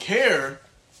probably didn't care,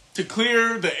 to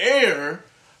clear the air,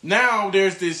 now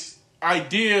there's this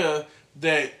idea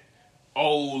that,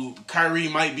 oh, Kyrie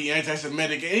might be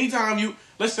anti-Semitic. Anytime you,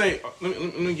 let's say,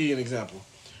 let me give you an example.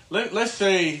 Let's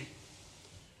say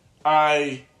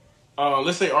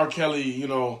let's say R. Kelly, you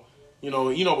know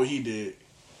what he did.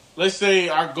 Let's say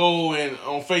I go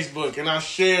on Facebook and I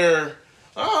share.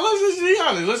 Let's just be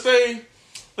honest.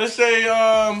 Let's say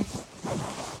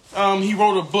he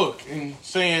wrote a book and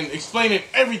explaining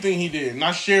everything he did, and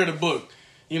I share the book.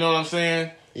 You know what I'm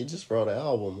saying? He just wrote an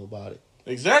album about it.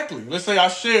 Exactly. Let's say I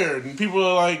shared, and people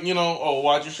are like, oh,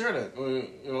 why'd you share that?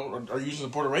 Are you using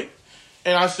supporter rape?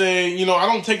 And I say, I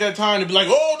don't take that time to be like,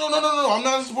 oh, no, I'm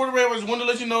not a supporter rape. I just wanted to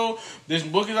let you know this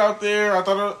book is out there.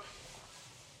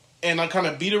 And I kind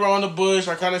of beat around the bush.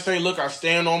 I kind of say, look, I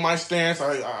stand on my stance.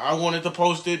 I wanted to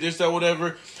post it, this, that,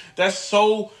 whatever. That's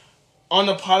so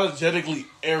unapologetically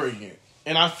arrogant.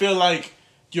 And I feel like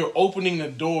you're opening the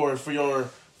door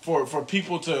for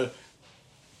people to,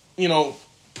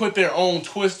 put their own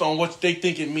twist on what they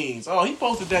think it means. Oh, he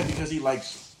posted that because he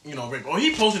likes, rape. Or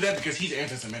he posted that because he's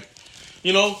anti-Semitic.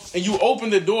 And you open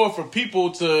the door for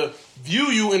people to view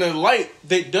you in a light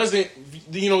that doesn't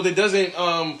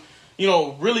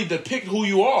really depict who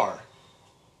you are.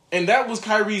 And that was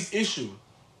Kyrie's issue.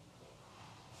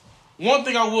 One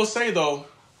thing I will say, though,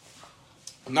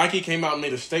 Nike came out and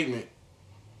made a statement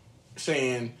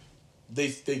saying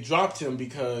they dropped him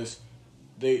because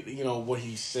what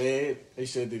he said. They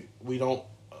said that we don't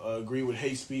agree with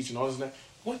hate speech and all this and that.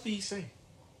 What did he say?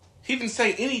 He didn't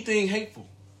say anything hateful.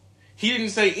 He didn't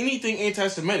say anything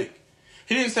anti-Semitic.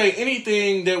 He didn't say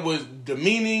anything that was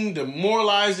demeaning,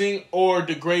 demoralizing, or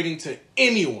degrading to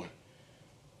anyone.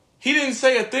 He didn't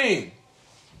say a thing.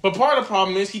 But part of the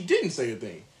problem is he didn't say a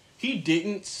thing. He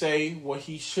didn't say what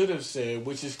he should have said,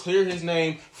 which is clear his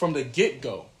name from the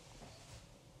get-go.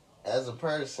 As a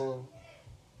person,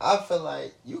 I feel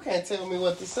like you can't tell me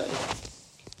what to say.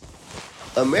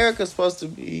 America's supposed to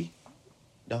be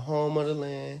the home of the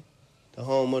land, the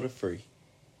home of the free.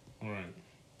 Right.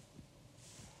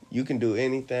 You can do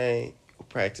anything,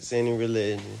 practice any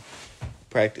religion,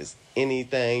 practice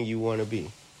anything you want to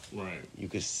be. Right. You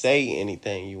can say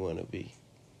anything you want to be.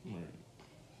 Right.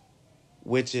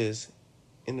 Which is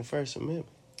in the First Amendment.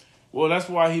 Well, that's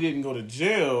why he didn't go to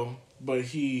jail, but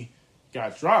he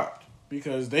got dropped.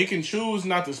 Because they can choose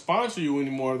not to sponsor you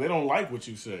anymore. They don't like what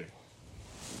you say.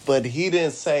 But he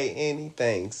didn't say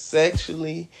anything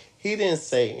sexually. He didn't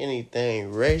say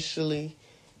anything racially.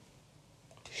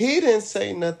 He didn't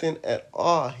say nothing at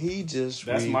all. He just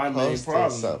That's my main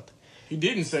problem. Something. He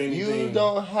didn't say anything. You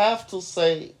don't have to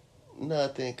say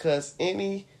nothing, because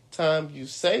any time you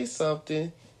say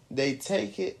something, they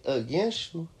take it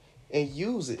against you and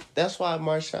use it. That's why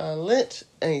Marshawn Lynch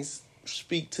ain't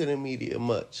speak to the media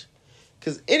much.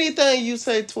 Because anything you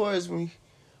say towards me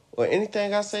or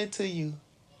anything I say to you,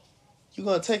 you're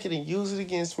going to take it and use it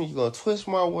against me. You're going to twist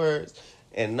my words.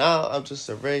 And now I'm just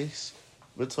a race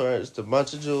towards a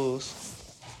bunch of Jews,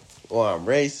 or I'm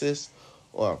racist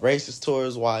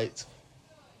towards whites.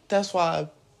 That's why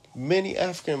many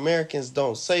African Americans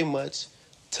don't say much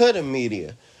to the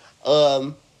media.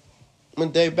 I'm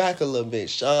going to date back a little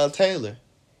bit. Sean Taylor,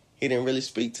 he didn't really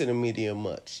speak to the media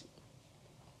much.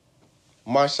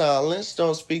 Marshawn Lynch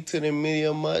don't speak to the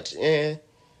media much, and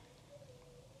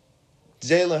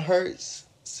Jalen Hurts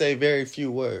say very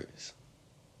few words.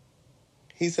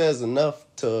 He says enough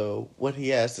to what he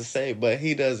has to say, but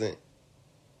he doesn't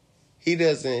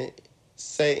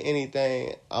say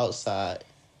anything outside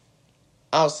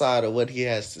of what he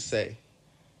has to say,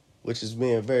 which is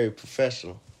being very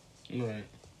professional. Right.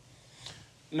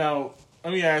 Now,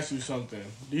 let me ask you something.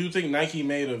 Do you think Nike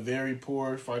made a very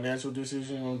poor financial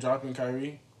decision on dropping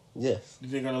Kyrie? Yes. Do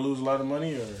you think they're going to lose a lot of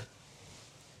money, or?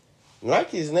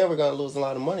 Nike's never going to lose a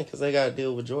lot of money because they got to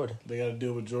deal with Jordan. They got to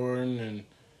deal with Jordan and...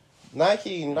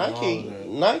 Nike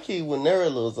would never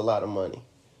lose a lot of money.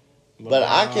 LeBron, but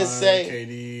I can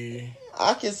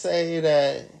say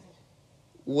that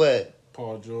what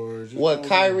Paul George, what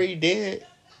Kyrie did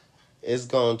is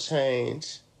gonna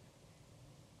change.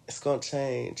 It's gonna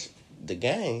change the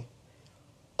game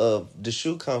of the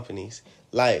shoe companies.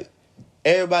 Like,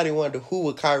 everybody wonder who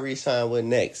would Kyrie sign with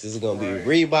next. Is it gonna be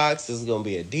Reeboks? Is it gonna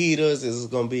be Adidas? Is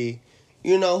it gonna be,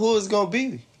 who is it gonna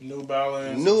be? New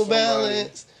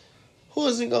Balance. Who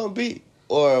is it going to be?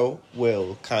 Or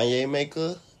will Kanye make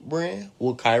a brand?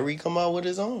 Will Kyrie come out with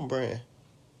his own brand?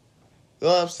 You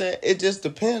know what I'm saying? It just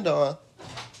depends on...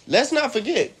 Let's not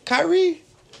forget, Kyrie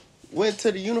went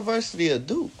to the University of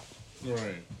Duke.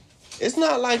 Right. It's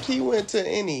not like he went to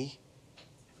any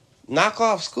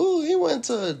knockoff school. He went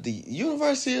to the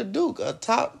University of Duke, a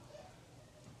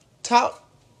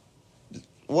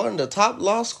one of the top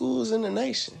law schools in the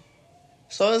nation.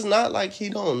 So it's not like he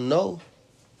don't know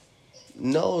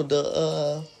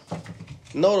the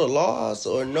laws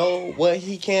or know what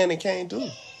he can and can't do.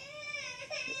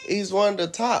 He's one of the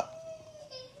top.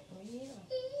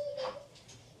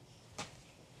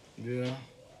 Yeah.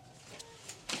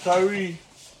 Kyrie.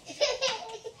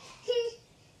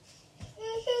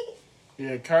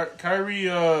 Yeah, Kyrie,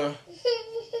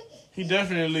 he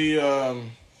definitely, hold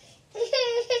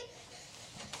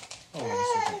on a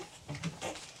second.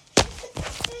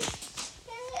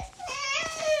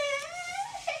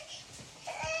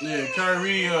 Yeah,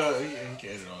 Kyrie, he can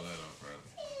edit all that out,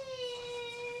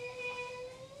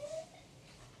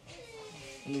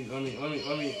 probably.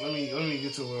 Let me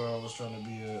get to where I was trying to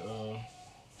be at.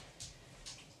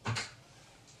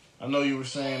 I know you were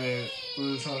saying that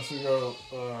we were trying to figure out